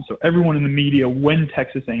 So everyone in the media, when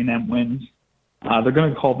Texas A&M wins, they're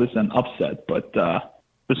going to call this an upset, but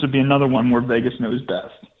this would be another one where Vegas knows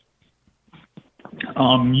best.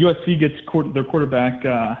 USC gets their quarterback,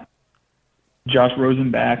 Josh Rosen,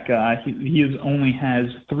 back. He only has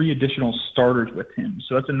 3 additional starters with him,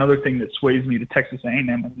 so that's another thing that sways me to Texas A&M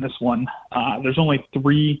in this one. There's only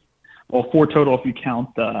 4 total if you count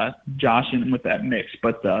Josh in with that mix,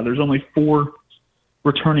 but there's only 4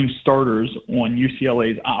 returning starters on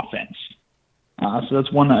UCLA's offense. So that's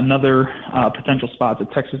another potential spot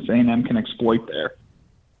that Texas A&M can exploit there.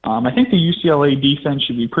 I think the UCLA defense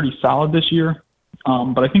should be pretty solid this year,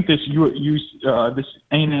 but I think this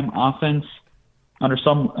A&M offense under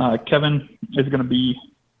Kevin is going to be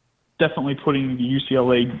definitely putting the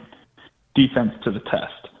UCLA defense to the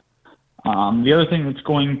test. The other thing that's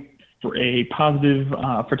going for a positive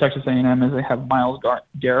for Texas A&M is they have Myles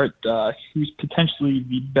Garrett, who's potentially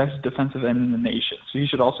the best defensive end in the nation. So he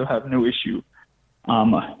should also have no issue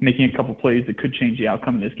making a couple plays that could change the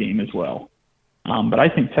outcome of this game as well. But I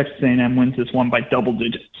think Texas A&M wins this one by double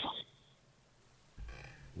digits.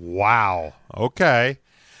 Wow. Okay.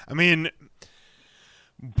 I mean,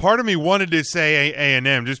 part of me wanted to say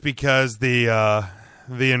A&M just because the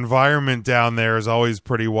environment down there is always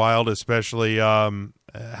pretty wild, especially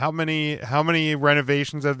how many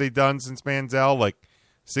renovations have they done since Manziel? Like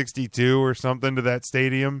 62 or something to that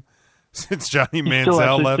stadium since Johnny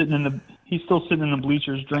Manziel left. He's still sitting in the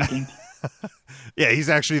bleachers drinking. Yeah, he's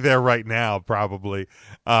actually there right now, probably.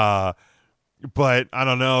 But I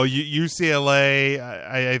don't know. UCLA,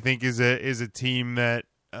 I think, is a team that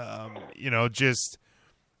just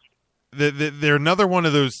they're another one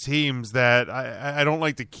of those teams that I don't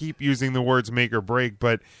like to keep using the words make or break,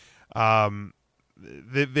 but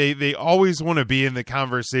they always want to be in the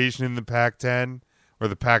conversation in the Pac-10 or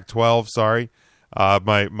the Pac-12. Sorry,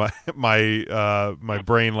 my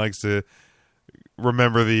brain likes to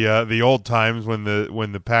remember the old times when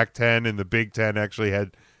the Pac-10 and the Big Ten actually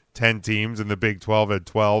had 10 teams and the Big 12 had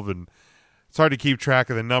 12, and it's hard to keep track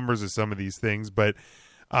of the numbers of some of these things. But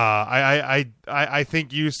I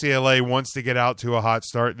think UCLA wants to get out to a hot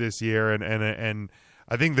start this year, and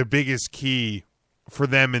I think the biggest key for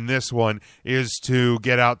them in this one is to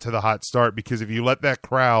get out to the hot start, because if you let that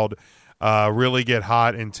crowd really get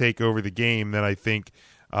hot and take over the game, then I think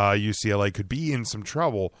UCLA could be in some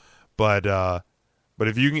trouble. But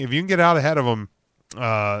if you can get out ahead of them,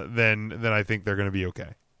 then I think they're going to be okay.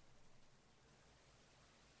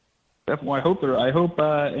 Definitely, I hope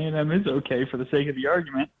A&M is okay for the sake of the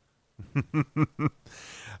argument.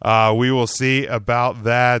 We will see about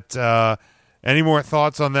that. Any more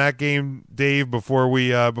thoughts on that game, Dave? Before we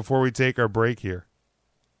take our break here.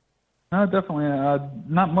 Definitely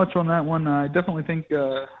not much on that one. I definitely think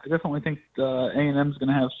A&M is going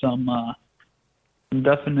to have some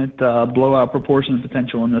definite blowout proportion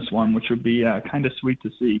potential in this one, which would be kind of sweet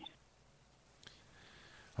to see.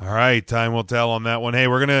 All right, time will tell on that one. Hey,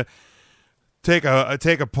 we're gonna take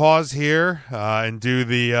a pause here and do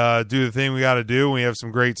the thing we got to do. We have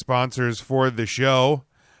some great sponsors for the show,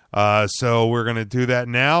 so we're going to do that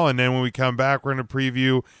now. And then when we come back, we're going to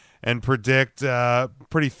preview and predict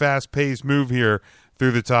pretty fast-paced move here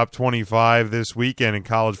through the top 25 this weekend in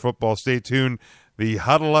college football. Stay tuned. The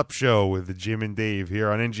Huddle Up Show with Jim and Dave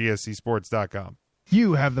here on NGSCSports.com.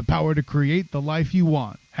 You have the power to create the life you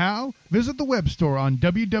want. How? Visit the web store on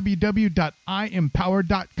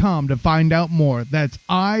www.iempower.com to find out more. That's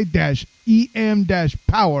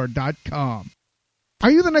i-em-power.com. Are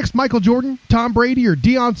you the next Michael Jordan, Tom Brady, or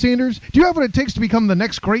Deion Sanders? Do you have what it takes to become the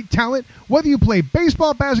next great talent? Whether you play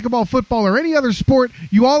baseball, basketball, football, or any other sport,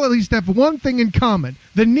 you all at least have one thing in common: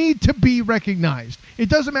 the need to be recognized. It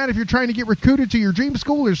doesn't matter if you're trying to get recruited to your dream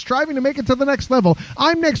school or striving to make it to the next level.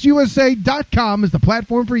 I'mNextUSA.com is the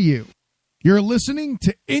platform for you. You're listening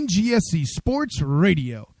to NGSC Sports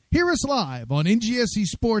Radio. Hear us live on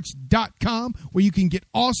NGSCSports.com, where you can get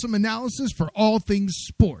awesome analysis for all things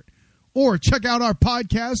sport. Or check out our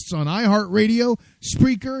podcasts on iHeartRadio,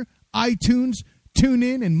 Spreaker, iTunes,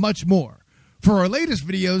 TuneIn, and much more. For our latest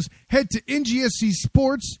videos, head to NGSC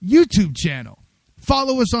Sports YouTube channel.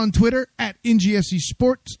 Follow us on Twitter at NGSC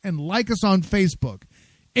Sports and like us on Facebook.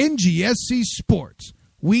 NGSC Sports.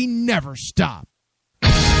 We never stop.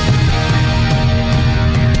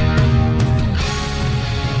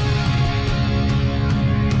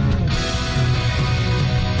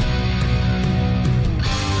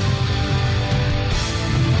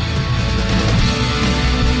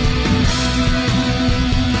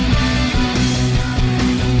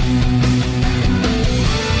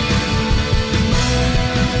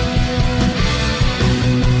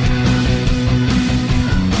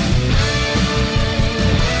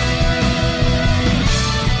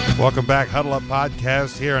 Welcome back, Huddle Up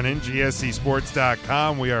Podcast here on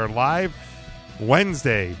NGSCSports.com. We are live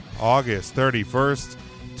Wednesday, August 31st,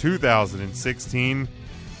 2016,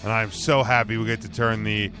 and I'm so happy we get to turn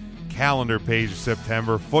the calendar page of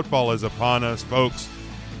September. Football is upon us, folks,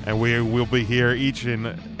 and we will be here each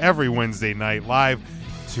and every Wednesday night live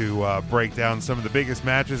to break down some of the biggest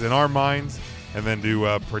matches in our minds and then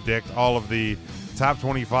to predict all of the top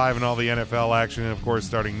 25 and all the NFL action. And, of course,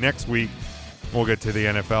 starting next week, we'll get to the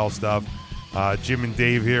NFL stuff. Jim and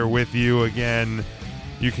Dave here with you again.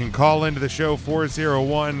 You can call into the show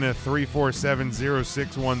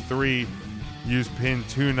 401-347-0613. Use PIN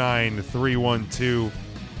 29312.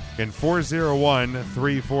 Again,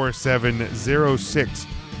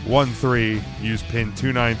 401-347-0613. Use PIN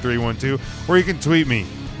 29312. Or you can tweet me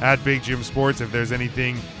at Big Jim Sports if there's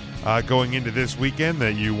anything going into this weekend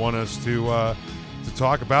that you want us to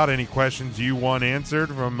talk about. Any questions you want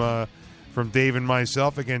answered from Dave and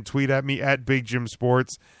myself, again, tweet at me at Big Jim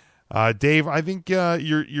Sports. Dave, I think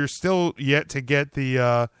you're still yet to get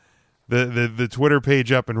the Twitter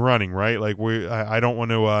page up and running, right? Like I don't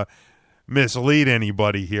want to mislead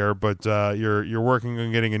anybody here, but you're working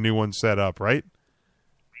on getting a new one set up, right?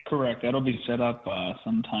 Correct. That'll be set up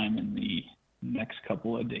sometime in the next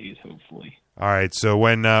couple of days, hopefully. All right. So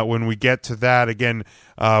when we get to that, again,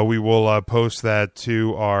 we will post that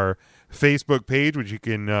to our Facebook page, which you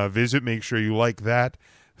can visit. Make sure you like that.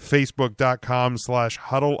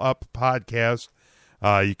 Facebook.com/HuddleUpPodcast.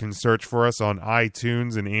 You can search for us on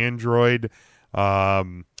iTunes and Android. I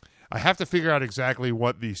have to figure out exactly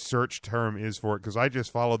what the search term is for it because I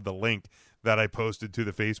just followed the link that I posted to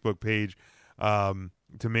the Facebook page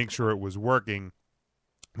to make sure it was working.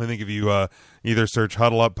 I think if you either search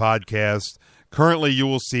Huddle Up Podcast, currently you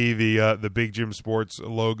will see the Big Jim Sports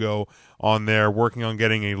logo on there. Working on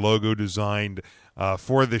getting a logo designed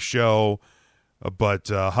for the show, but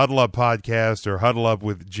Huddle Up Podcast or Huddle Up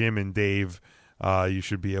with Jim and Dave, you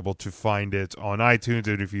should be able to find it on iTunes.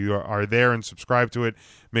 And if you are there and subscribe to it,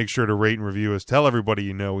 make sure to rate and review us. Tell everybody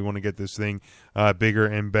you know. We want to get this thing bigger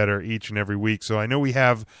and better each and every week. So I know we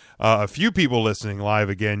have a few people listening live.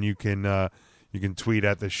 Again, you can tweet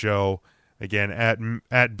at the show. Again,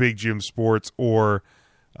 at Big Jim Sports, or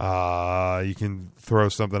you can throw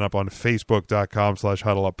something up on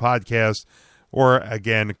Facebook.com/HuddleUpPodcast, or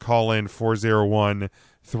again, call in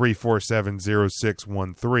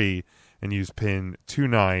 401-347-0613 and use PIN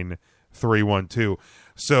 29312.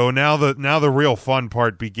 So now the real fun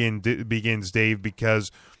part begins, Dave,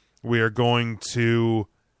 because we are going to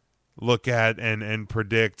look at and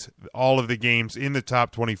predict all of the games in the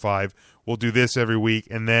top 25. We'll do this every week,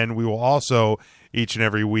 and then we will also each and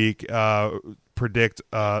every week predict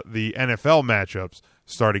the NFL matchups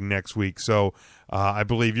starting next week. So I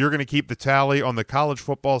believe you're going to keep the tally on the college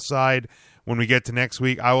football side. When we get to next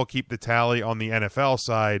week, I will keep the tally on the NFL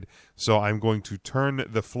side. So I'm going to turn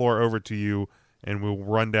the floor over to you, and we'll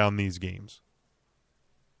run down these games.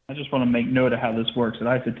 I just want to make note of how this works. That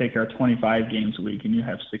I have to take care of 25 games a week, and you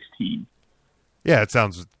have 16. Yeah, it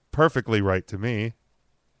sounds perfectly right to me.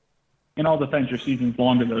 In all defense, your season's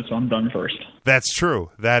longer, though, so I'm done first. That's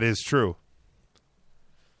true. That is true.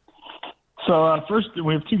 So first,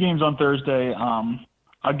 we have 2 games on Thursday.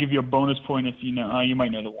 I'll give you a bonus point if you know. You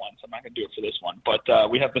might know the one, so I'm not going to do it for this one.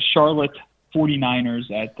 But we have the Charlotte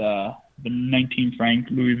 49ers at the 19th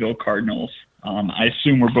ranked Louisville Cardinals. I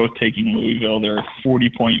assume we're both taking Louisville. They're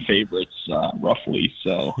 40-point favorites, roughly.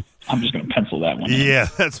 So I'm just going to pencil that one in. Yeah,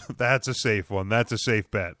 that's a safe one. That's a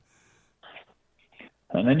safe bet.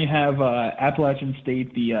 And then you have Appalachian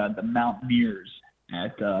State, the Mountaineers,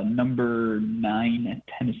 at number 9 at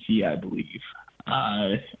Tennessee, I believe.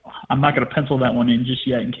 I'm not going to pencil that one in just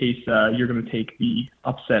yet in case you're going to take the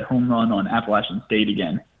upset home run on Appalachian State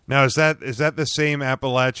again. Now, is that the same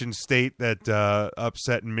Appalachian State that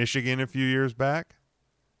upset Michigan a few years back?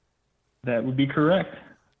 That would be correct.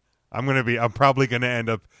 I'm probably going to end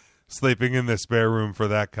up sleeping in the spare room for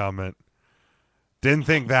that comment. Didn't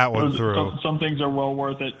think that one through. Some things are well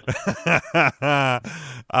worth it.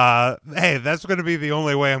 Hey, that's going to be the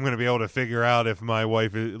only way I'm going to be able to figure out if my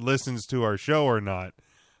wife listens to our show or not.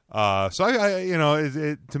 So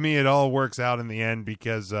to me, it all works out in the end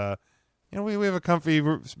because we have a comfy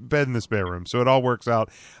bed in the spare room, so it all works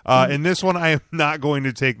out. In this one, I am not going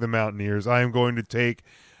to take the Mountaineers. I am going to take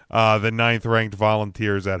the 9th ranked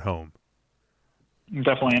Volunteers at home.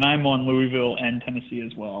 Definitely, and I'm on Louisville and Tennessee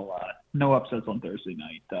as well. No upsets on Thursday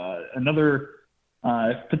night. Another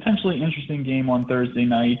potentially interesting game on Thursday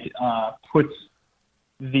night puts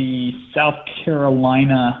the South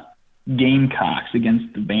Carolina Gamecocks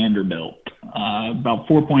against the Vanderbilt. About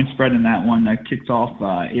 4-point spread in that one. That kicks off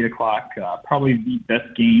 8 o'clock. Probably the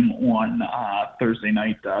best game on Thursday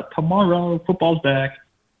night. Tomorrow, football's back,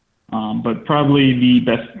 but probably the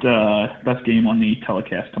best game on the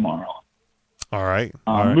telecast tomorrow. All right.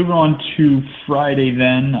 Moving on to Friday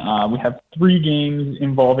then, we have 3 games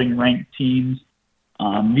involving ranked teams.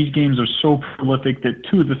 These games are so prolific that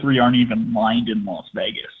 2 of the 3 aren't even lined in Las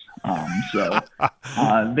Vegas.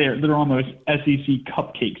 They're almost SEC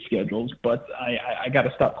cupcake schedules, but I got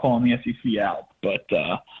to stop calling the SEC out. But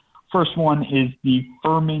first one is the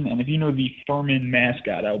Furman, and if you know the Furman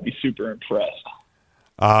mascot, I would be super impressed.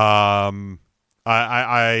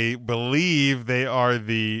 I believe they are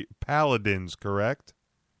the Paladins, correct?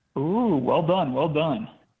 Ooh, well done, well done.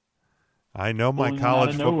 I know my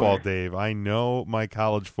college football, Dave. I know my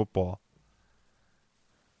college football.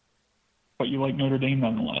 But you like Notre Dame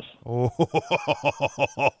nonetheless. Oh,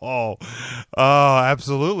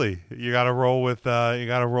 absolutely. You got to roll with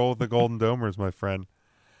the Golden Domers, my friend.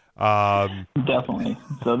 Definitely.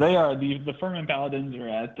 So they are the Furman Paladins are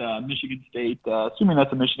at Michigan State. Assuming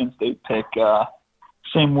that's a Michigan State pick.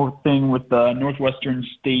 Same thing with the Northwestern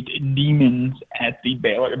State Demons at the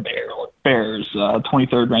Baylor Bears,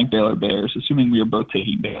 23rd ranked Baylor Bears. Assuming we are both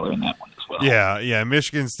taking Baylor in that one as well. Yeah.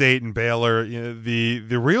 Michigan State and Baylor.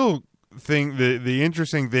 The real thing, the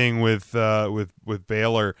interesting thing with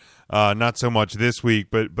Baylor, not so much this week,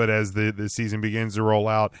 but as the season begins to roll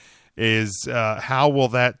out, is how will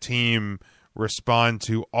that team respond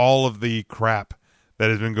to all of the crap that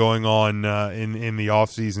has been going on in the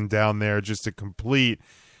offseason down there? Just a complete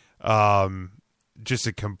and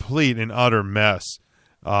utter mess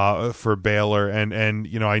for Baylor, and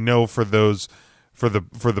I know for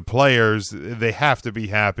the players, they have to be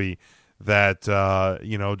happy that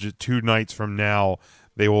just 2 nights from now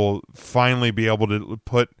they will finally be able to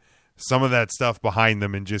put some of that stuff behind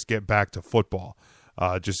them and just get back to football.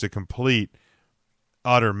 Just a complete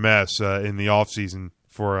utter mess in the offseason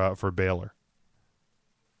for Baylor.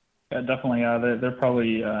 Yeah, definitely. They're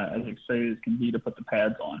probably as excited as can be to put the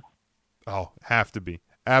pads on. Oh, have to be.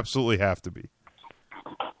 Absolutely have to be.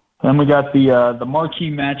 Then we got the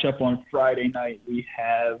marquee matchup on Friday night. We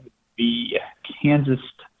have the Kansas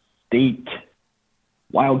State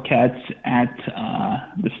Wildcats at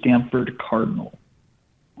the Stanford Cardinal.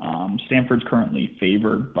 Stanford's currently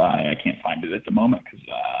favored by, I can't find it at the moment because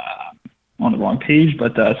I'm on the wrong page,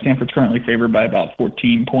 but Stanford's currently favored by about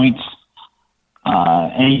 14 points.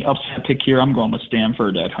 Any upset pick here? I'm going with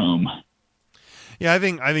Stanford at home. Yeah, I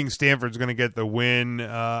think Stanford's going to get the win. They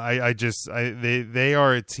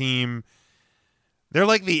are a team. They're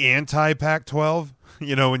like the anti-Pac-12.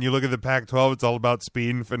 When you look at the Pac-12, it's all about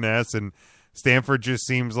speed and finesse, and Stanford just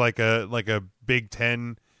seems like a Big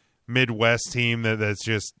Ten Midwest team that's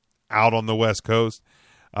just out on the West Coast.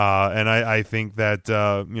 And I think that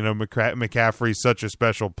McCaffrey's such a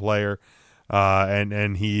special player.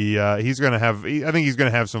 And he's going to have. I think he's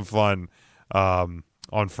going to have some fun on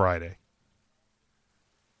Friday.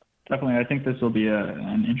 Definitely, I think this will be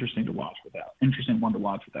an interesting one to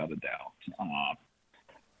watch without a doubt.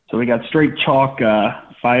 So we got straight chalk,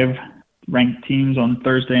 5 ranked teams on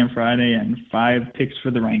Thursday and Friday, and 5 picks for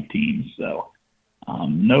the ranked teams. So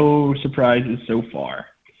no surprises so far.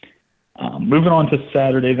 Moving on to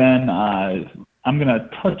Saturday, then I'm going to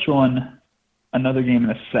touch on another game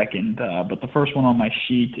in a second, but the first one on my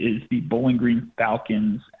sheet is the Bowling Green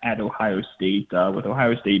Falcons at Ohio State, with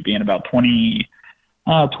Ohio State being about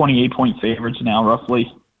 28-point favorites now, roughly.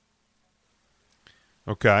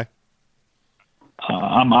 Okay.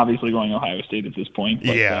 I'm obviously going Ohio State at this point,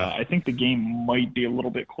 but yeah. I think the game might be a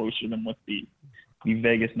little bit closer than what the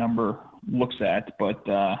Vegas number looks at, but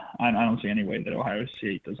I don't see any way that Ohio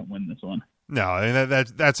State doesn't win this one. No, I mean,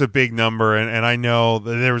 that's a big number, and I know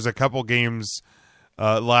that there was a couple games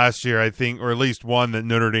last year, I think, or at least one that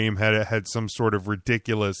Notre Dame had some sort of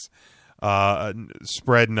ridiculous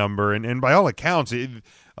spread number, and by all accounts, a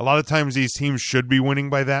lot of times these teams should be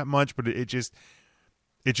winning by that much, but it just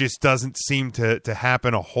doesn't seem to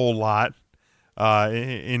happen a whole lot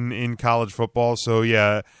in college football. So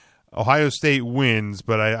yeah, Ohio State wins,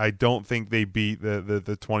 but I don't think they beat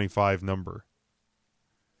the 25 number.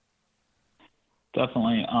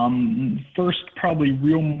 Definitely. First, probably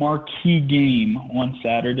real marquee game on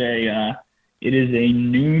Saturday. It is a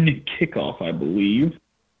noon kickoff, I believe.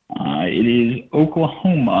 It is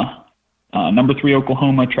Oklahoma, number 3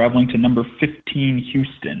 Oklahoma traveling to number 15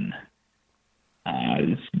 Houston.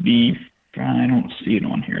 I don't see it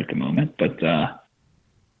on here at the moment, but that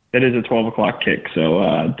is a 12 o'clock kick,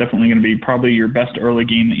 so definitely going to be probably your best early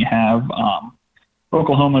game that you have.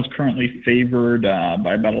 Oklahoma is currently favored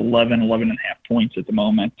by about 11 and a half points at the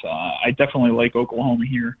moment. I definitely like Oklahoma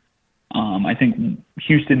here. I think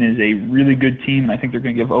Houston is a really good team, and I think they're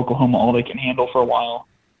going to give Oklahoma all they can handle for a while.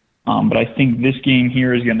 But I think this game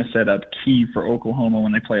here is going to set up key for Oklahoma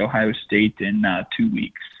when they play Ohio State in 2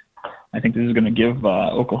 weeks. I think this is going to give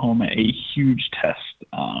Oklahoma a huge test,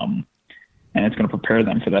 and it's going to prepare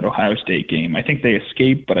them for that Ohio State game. I think they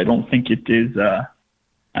escape, but I don't think it is.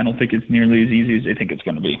 I don't think it's nearly as easy as they think it's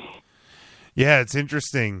going to be. Yeah, it's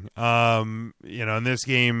interesting. And this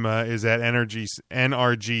game is at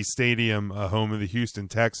NRG Stadium, home of the Houston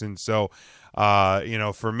Texans. So,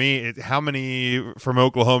 for me, how many from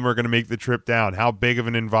Oklahoma are going to make the trip down? How big of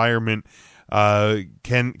an environment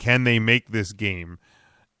can they make this game?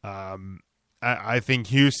 I think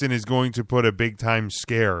Houston is going to put a big-time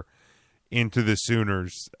scare into the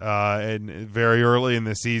Sooners. And very early in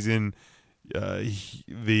the season,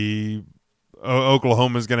 the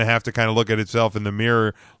Oklahoma is going to have to kind of look at itself in the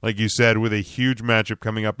mirror, like you said, with a huge matchup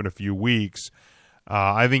coming up in a few weeks.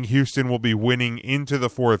 I think Houston will be winning into the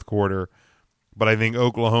fourth quarter, but I think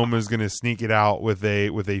Oklahoma is going to sneak it out with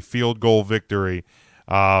a field goal victory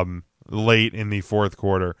late in the fourth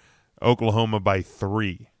quarter. Oklahoma by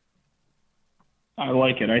 3. I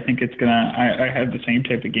like it. I think it's gonna. I have the same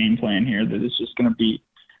type of game plan here. That it's just gonna be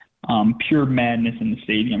pure madness in the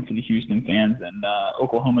stadium for the Houston fans, and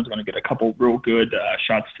Oklahoma's going to get a couple real good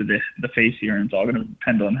shots to the face here, and it's all going to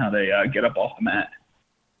depend on how they get up off the mat.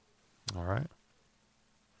 All right.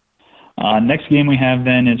 Next game we have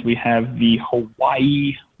then is we have the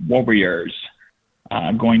Hawaii Warriors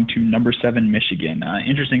going to number 7 Michigan.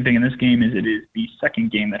 Interesting thing in this game is it is the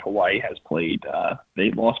second game that Hawaii has played.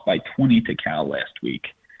 They lost by 20 to Cal last week.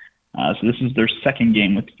 So this is their second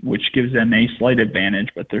game, which gives them a slight advantage,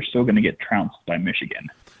 but they're still going to get trounced by Michigan.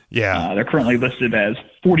 Yeah. They're currently listed as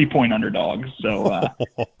 40-point underdogs, so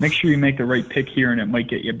make sure you make the right pick here, and it might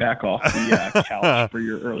get you back off the couch for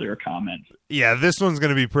your earlier comments. Yeah, this one's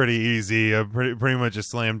going to be pretty easy, pretty much a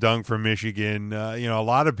slam dunk for Michigan. A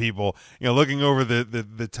lot of people, looking over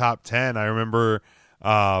the top 10, I remember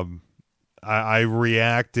I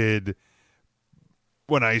reacted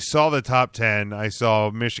when I saw the top 10. I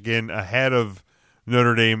saw Michigan ahead of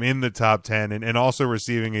Notre Dame in the top 10 and also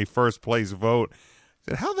receiving a first-place vote. I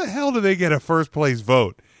said, how the hell do they get a first-place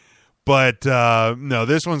vote? But, no,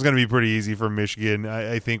 this one's going to be pretty easy for Michigan.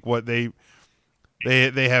 I think what they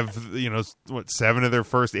have, 7 of their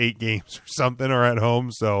first 8 games or something are at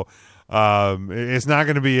home. So it's not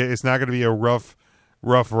going to be a rough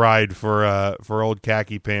ride for old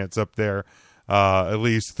khaki pants up there. At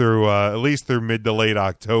least through mid to late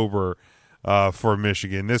October for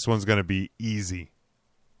Michigan. This one's going to be easy.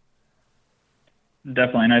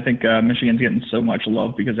 Definitely, and I think Michigan's getting so much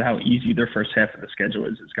love because of how easy their first half of the schedule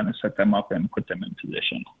is. It's going to set them up and put them in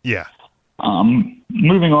position. Yeah.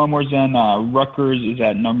 Moving onwards then, Rutgers is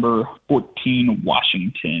at number 14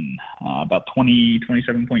 Washington. About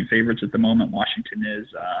 27-point favorites at the moment. Washington is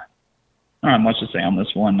not much to say on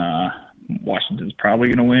this one. Washington's probably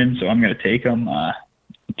going to win, so I'm going to take them.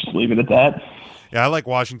 just leave it at that. Yeah, I like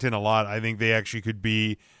Washington a lot. I think they actually could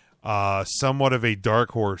be somewhat of a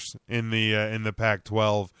dark horse in the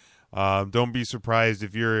Pac-12. Don't be surprised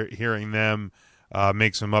if you're hearing them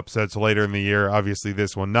make some upsets later in the year. Obviously,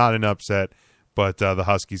 this one not an upset, but the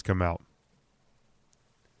Huskies come out.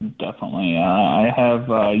 Definitely. I have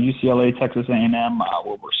UCLA, Texas A&M,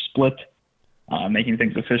 where we're split. Making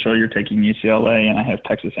things official, you're taking UCLA, and I have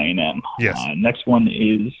Texas A&M. Yes. Next one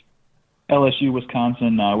is LSU,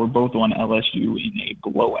 Wisconsin. We're both on LSU in a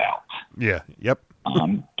blowout. Yeah. Yep.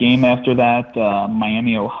 Game after that,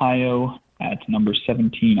 Miami, Ohio at number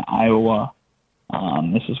 17, Iowa.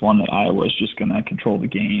 This is one that Iowa is just going to control the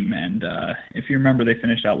game. And if you remember, they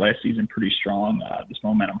finished out last season pretty strong. This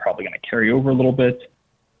momentum probably going to carry over a little bit.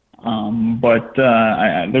 But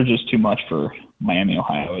they're just too much for Miami,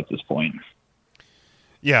 Ohio at this point.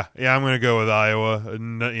 Yeah, I'm going to go with Iowa.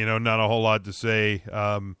 Not a whole lot to say.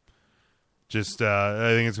 I think it's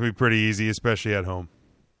going to be pretty easy, especially at home.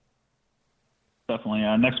 Definitely.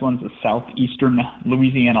 Next one's the Southeastern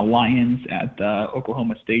Louisiana Lions at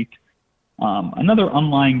Oklahoma State. Another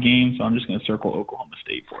online game, so I'm just going to circle Oklahoma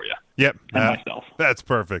State for you. Yep. And myself. That's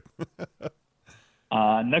perfect.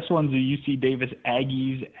 Next one's the UC Davis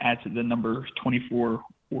Aggies at the number 24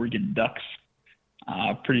 Oregon Ducks.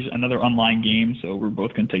 Another online game, so we're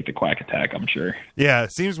both going to take the Quack Attack, I'm sure. Yeah,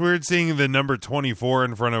 it seems weird seeing the number 24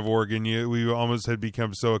 in front of Oregon. We almost had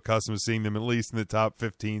become so accustomed to seeing them at least in the top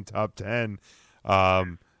 15, top 10. A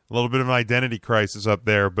little bit of an identity crisis up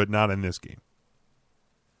there, but not in this game.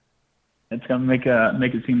 It's going to make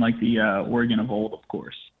it seem like the Oregon of old, of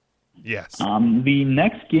course. Yes. The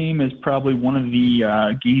next game is probably one of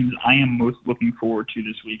the games I am most looking forward to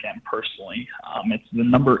this weekend personally. It's the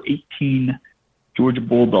number 18 Georgia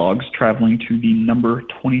Bulldogs traveling to the number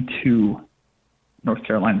 22 North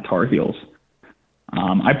Carolina Tar Heels.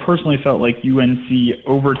 I personally felt like UNC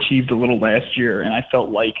overachieved a little last year, and I felt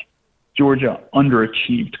like Georgia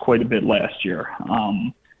underachieved quite a bit last year.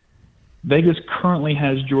 Vegas currently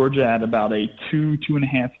has Georgia at about a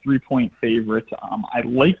 2.5, 3-point favorite. I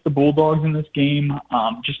like the Bulldogs in this game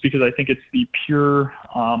just because I think it's the pure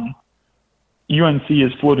UNC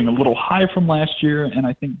is floating a little high from last year, and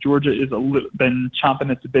I think Georgia is been chomping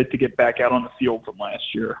at the bit to get back out on the field from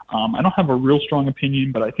last year. I don't have a real strong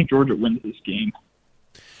opinion, but I think Georgia wins this game.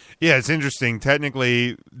 Yeah, it's interesting.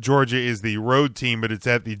 Technically, Georgia is the road team, but it's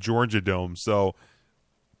at the Georgia Dome, so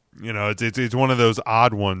it's one of those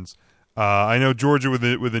odd ones. I know Georgia with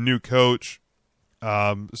a new coach,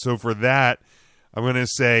 so for that, I'm going to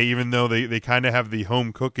say even though they kind of have the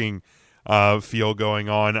home cooking feel going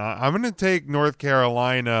on, I'm going to take North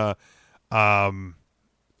Carolina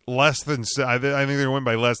less than. I think they're going to win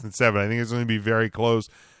by less than 7. I think it's going to be very close,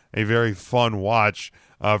 a very fun watch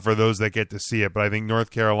for those that get to see it. But I think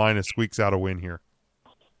North Carolina squeaks out a win here.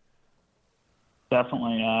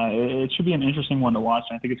 Definitely. It should be an interesting one to watch.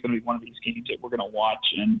 And I think it's going to be one of these games that we're going to watch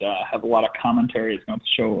and have a lot of commentary. It's going to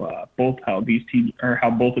show both how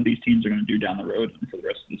both of these teams are going to do down the road and for the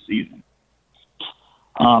rest of the season.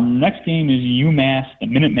 Next game is UMass, the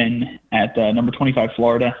Minutemen, at number 25,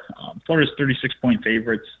 Florida. Florida's 36-point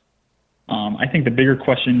favorites. I think the bigger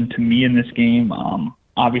question to me in this game,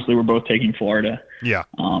 obviously we're both taking Florida. Yeah.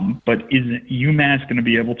 But is UMass going to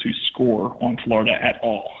be able to score on Florida at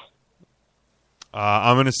all?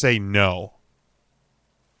 I'm going to say no.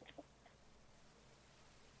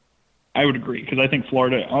 I would agree, because I think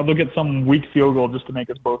Florida, they'll get some weak field goal just to make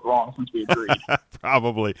us both wrong since we agreed.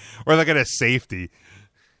 Probably. Or they'll get a safety.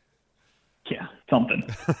 Yeah, something.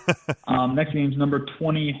 Next game is number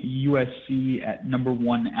 20, USC at number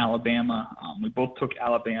 1, Alabama. We both took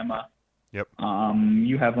Alabama. Yep.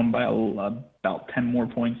 You have them by about 10 more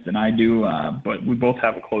points than I do, but we both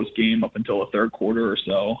have a close game up until the third quarter or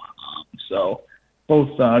so. So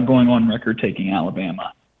both going on record taking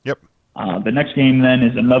Alabama. Yep. The next game then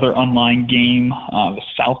is another online game, the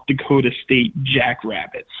South Dakota State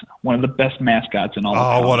Jackrabbits, one of the best mascots in all of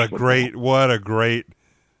college football. what a great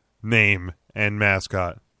name and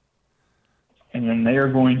mascot. And then they are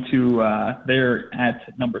going to they're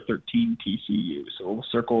at number 13 TCU, so we'll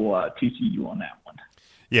circle TCU on that one.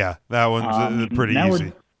 Yeah, that one's pretty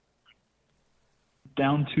easy.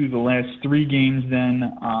 Down to the last 3 games then.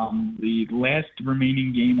 The last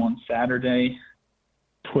remaining game on Saturday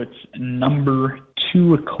puts number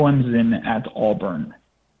 2 Clemson at Auburn.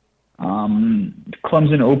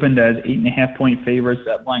 Clemson opened as 8.5-point favorites.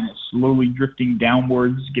 That line is slowly drifting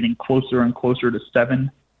downwards, getting closer and closer to 7.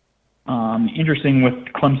 Interesting with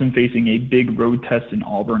Clemson facing a big road test in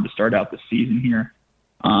Auburn to start out the season here.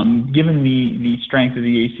 Given the strength of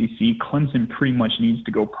the ACC, Clemson pretty much needs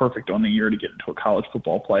to go perfect on the year to get into a college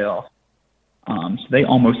football playoff. So they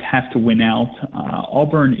almost have to win out.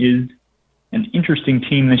 Auburn is an interesting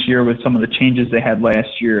team this year with some of the changes they had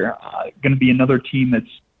last year. Going to be another team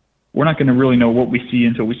we're not going to really know what we see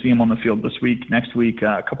until we see them on the field this week, next week,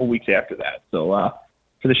 a couple weeks after that. So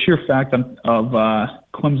for the sheer fact of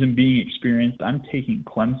Clemson being experienced, I'm taking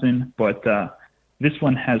Clemson, but this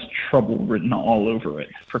one has trouble written all over it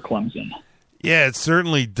for Clemson. Yeah, it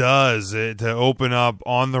certainly does to open up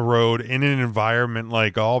on the road in an environment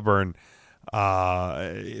like Auburn.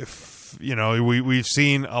 We've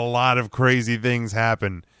seen a lot of crazy things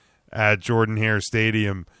happen at Jordan-Hare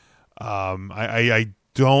Stadium. I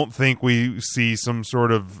don't think we see some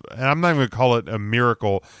sort of, and I'm not even going to call it a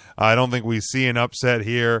miracle. I don't think we see an upset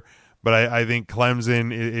here, but I think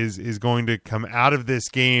Clemson is going to come out of this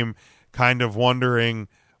game kind of wondering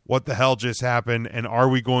what the hell just happened, and are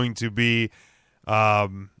we going to be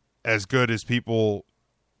as good as people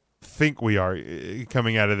think we are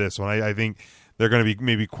coming out of this one. I think they're going to be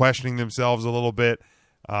maybe questioning themselves a little bit.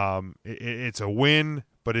 It's a win,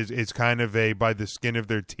 but it's kind of a by the skin of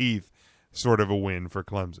their teeth sort of a win for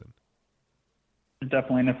Clemson.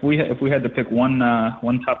 Definitely, and if we had to pick one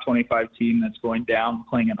top 25 team that's going down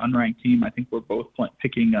playing an unranked team, I think we're both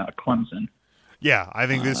picking Clemson. Yeah, I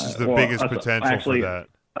think this is the biggest potential for that.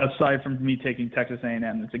 Aside from me taking Texas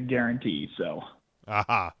A&M, it's a guarantee. So.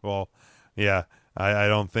 Aha. Well, yeah. I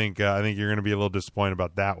don't think. I think you're going to be a little disappointed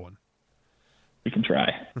about that one. We can try.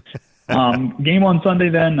 Game on Sunday.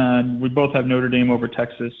 Then we both have Notre Dame over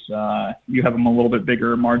Texas. You have them a little bit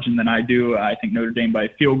bigger margin than I do. I think Notre Dame by a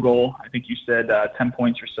field goal. I think you said 10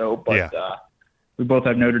 points or so. But yeah. We both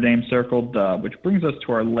have Notre Dame circled, which brings us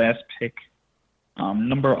to our last pick.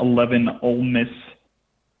 Number 11, Ole Miss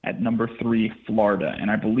at number 3, Florida. And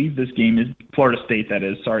I believe this game is Florida State, that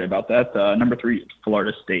is. Sorry about that. Number 3,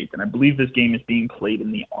 Florida State. And I believe this game is being played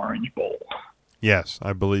in the Orange Bowl. Yes,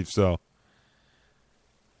 I believe so.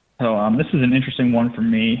 So this is an interesting one for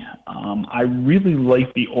me. I really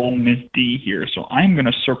like the Ole Miss D here, so I'm going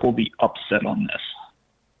to circle the upset on this.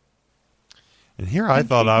 And here I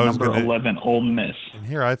thought I was going to 11 Ole Miss. And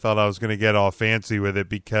here I thought I was going to get all fancy with it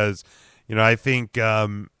because I think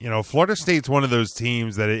Florida State's one of those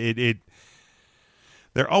teams that it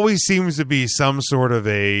there always seems to be some sort of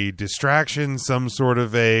a distraction,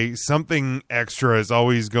 something extra is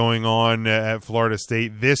always going on at Florida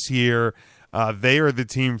State. This year, they are the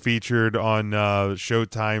team featured on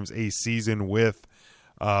Showtime's A Season With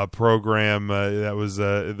program. That was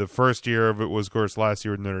the first year of it was, of course, last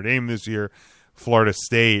year with Notre Dame. This year, Florida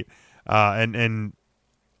State, and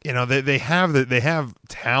they have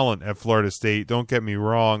talent at Florida State. Don't get me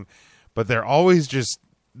wrong, but they're always just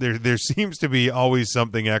there seems to be always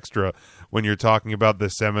something extra when you're talking about the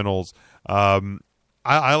Seminoles.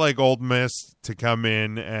 I like Ole Miss to come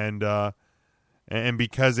in and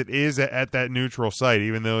because it is at that neutral site,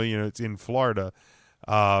 even though it's in Florida,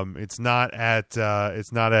 it's not at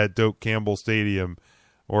Doak Campbell Stadium,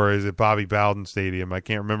 or is it Bobby Bowden Stadium? I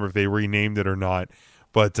can't remember if they renamed it or not,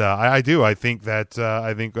 but I do. I think that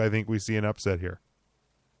I think we see an upset here.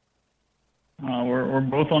 We're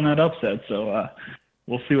both on that upset, so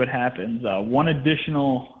we'll see what happens. One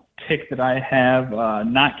additional pick that I have,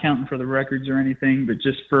 not counting for the records or anything, but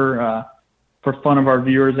just for fun of our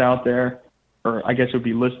viewers out there, or I guess it would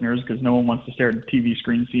be listeners, because no one wants to stare at the TV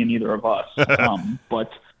screen seeing either of us.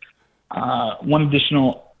 But one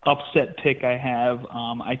additional upset pick I have,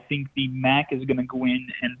 I think the MAC is going to go in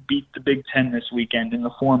and beat the Big Ten this weekend in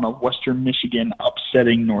the form of Western Michigan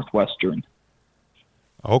upsetting Northwestern.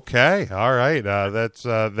 Okay, all right, that's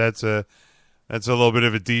a little bit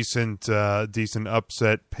of a decent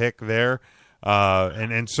upset pick there,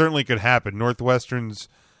 and certainly could happen. Northwestern's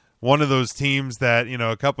one of those teams that,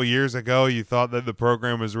 a couple years ago you thought that the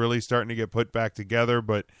program was really starting to get put back together,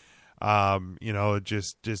 but it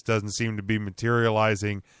just doesn't seem to be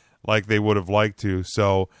materializing like they would have liked to.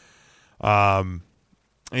 So,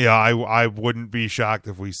 I wouldn't be shocked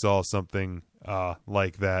if we saw something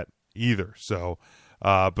like that either. So,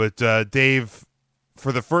 but Dave,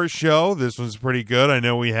 for the first show, this was pretty good. I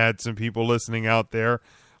know we had some people listening out there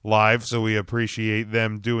live, so we appreciate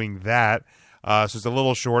them doing that. So it's a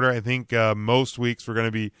little shorter. I think most weeks we're going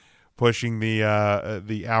to be pushing the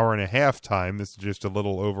hour and a half time. This is just a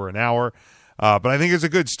little over an hour, but I think it's a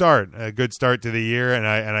good start to the year, and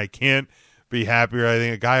I can't be happier. I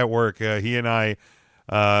think a guy at work, he and I,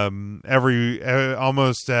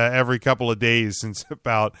 almost every couple of days since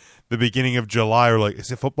about the beginning of July, we're like,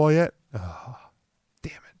 is it football yet? Oh,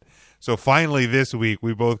 damn it! So finally this week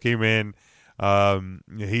we both came in.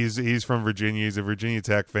 He's from Virginia. He's a Virginia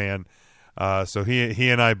Tech fan. So he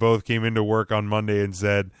and I both came into work on Monday and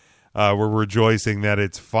said we're rejoicing that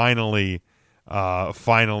it's finally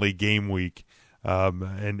finally game week,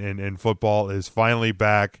 and football is finally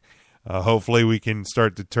back. Hopefully we can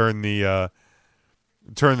start to turn the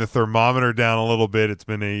thermometer down a little bit. It's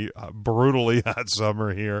been a brutally hot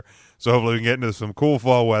summer here, so hopefully we can get into some cool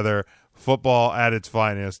fall weather, football at its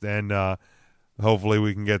finest, and hopefully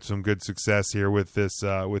we can get some good success here with this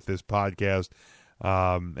podcast.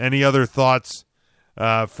 Any other thoughts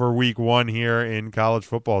for week one here in college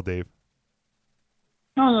football, Dave?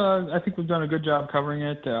 No, I think we've done a good job covering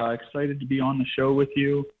it. Excited to be on the show with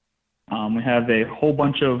you. We have a whole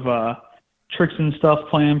bunch of tricks and stuff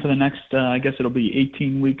planned for the next, I guess it'll be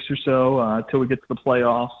 18 weeks or so till we get to the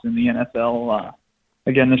playoffs in the NFL.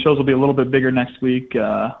 Again, the shows will be a little bit bigger next week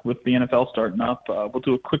with the NFL starting up. We'll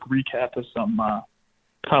do a quick recap of some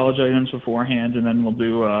college items beforehand, and then we'll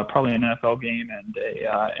do probably an NFL game and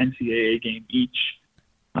a NCAA game each,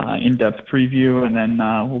 in-depth preview, and then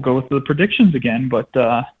we'll go with the predictions again. But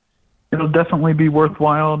it'll definitely be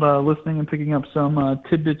worthwhile listening and picking up some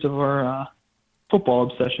tidbits of our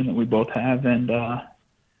football obsession that we both have. And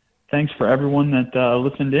thanks for everyone that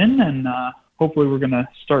listened in, and hopefully we're going to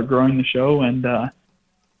start growing the show and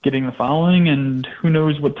getting the following, and who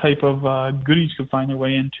knows what type of goodies could find their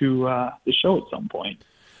way into the show at some point.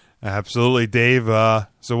 Absolutely, Dave.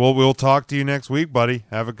 So we'll talk to you next week, buddy.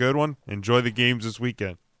 Have a good one. Enjoy the games this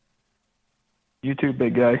weekend. You too,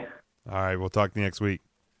 big guy. All right, we'll talk to you next week.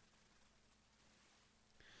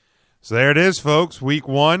 So there it is, folks. Week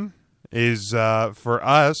one is, for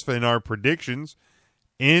us, in our predictions,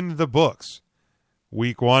 in the books.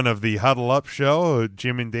 Week one of the Huddle Up Show,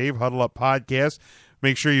 Jim and Dave Huddle Up Podcast.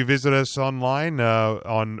 Make sure you visit us online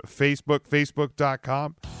on Facebook,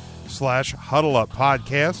 facebook.com/Huddle Up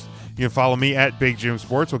Podcast. You can follow me at Big Jim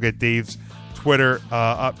Sports. We'll get Dave's Twitter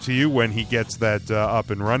up to you when he gets that up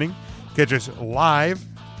and running. Catch us live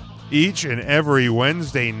each and every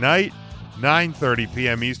Wednesday night, 9:30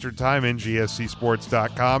 p.m. Eastern Time,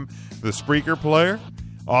 ngscsports.com, the Spreaker player.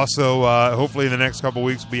 Also, hopefully in the next couple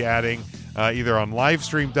weeks, we'll be adding either on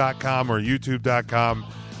livestream.com or youtube.com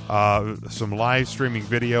some live streaming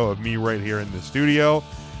video of me right here in the studio.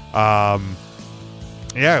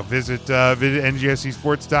 Visit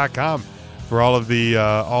ngscsports.com for all of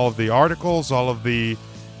the articles, all of the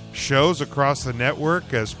shows across the network,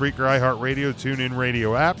 Spreaker, iHeartRadio, TuneIn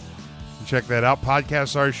Radio app. Check that out.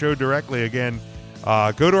 Podcasts our show directly. Again,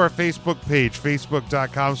 go to our Facebook page,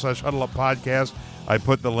 facebook.com/HuddleUpPodcast. I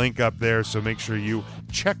put the link up there, so make sure you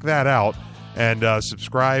check that out and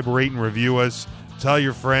subscribe, rate, and review us. Tell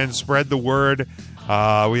your friends, spread the word.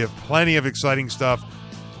 We have plenty of exciting stuff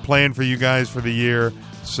planned for you guys for the year,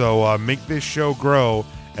 so make this show grow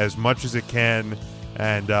as much as it can,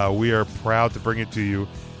 and we are proud to bring it to you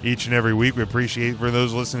each and every week. We appreciate for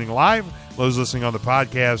those listening live, those listening on the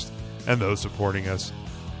podcast, and those supporting us.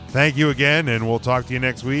 Thank you again, and we'll talk to you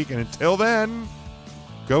next week, and until then,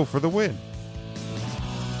 go for the win.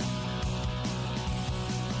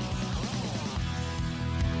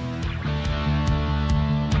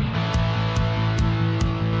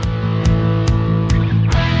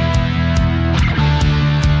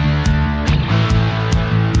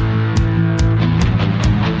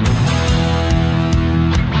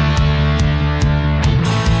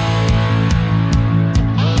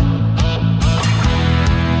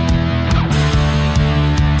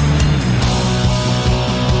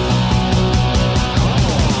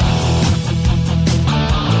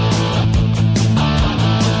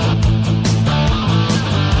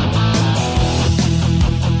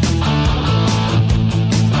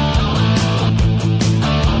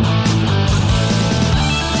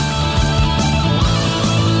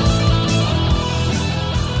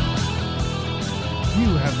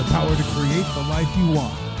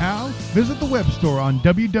 Visit the web store on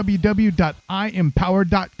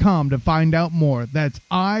www.iempower.com to find out more. That's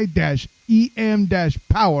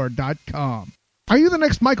i-em-power.com. Are you the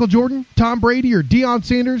next Michael Jordan, Tom Brady, or Deion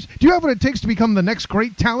Sanders? Do you have what it takes to become the next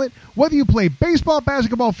great talent? Whether you play baseball,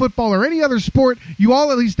 basketball, football, or any other sport, you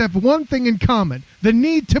all at least have one thing in common: the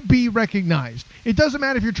need to be recognized. It doesn't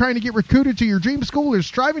matter if you're trying to get recruited to your dream school or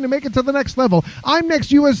striving to make it to the next level.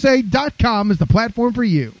 I'mNextUSA.com is the platform for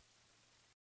you.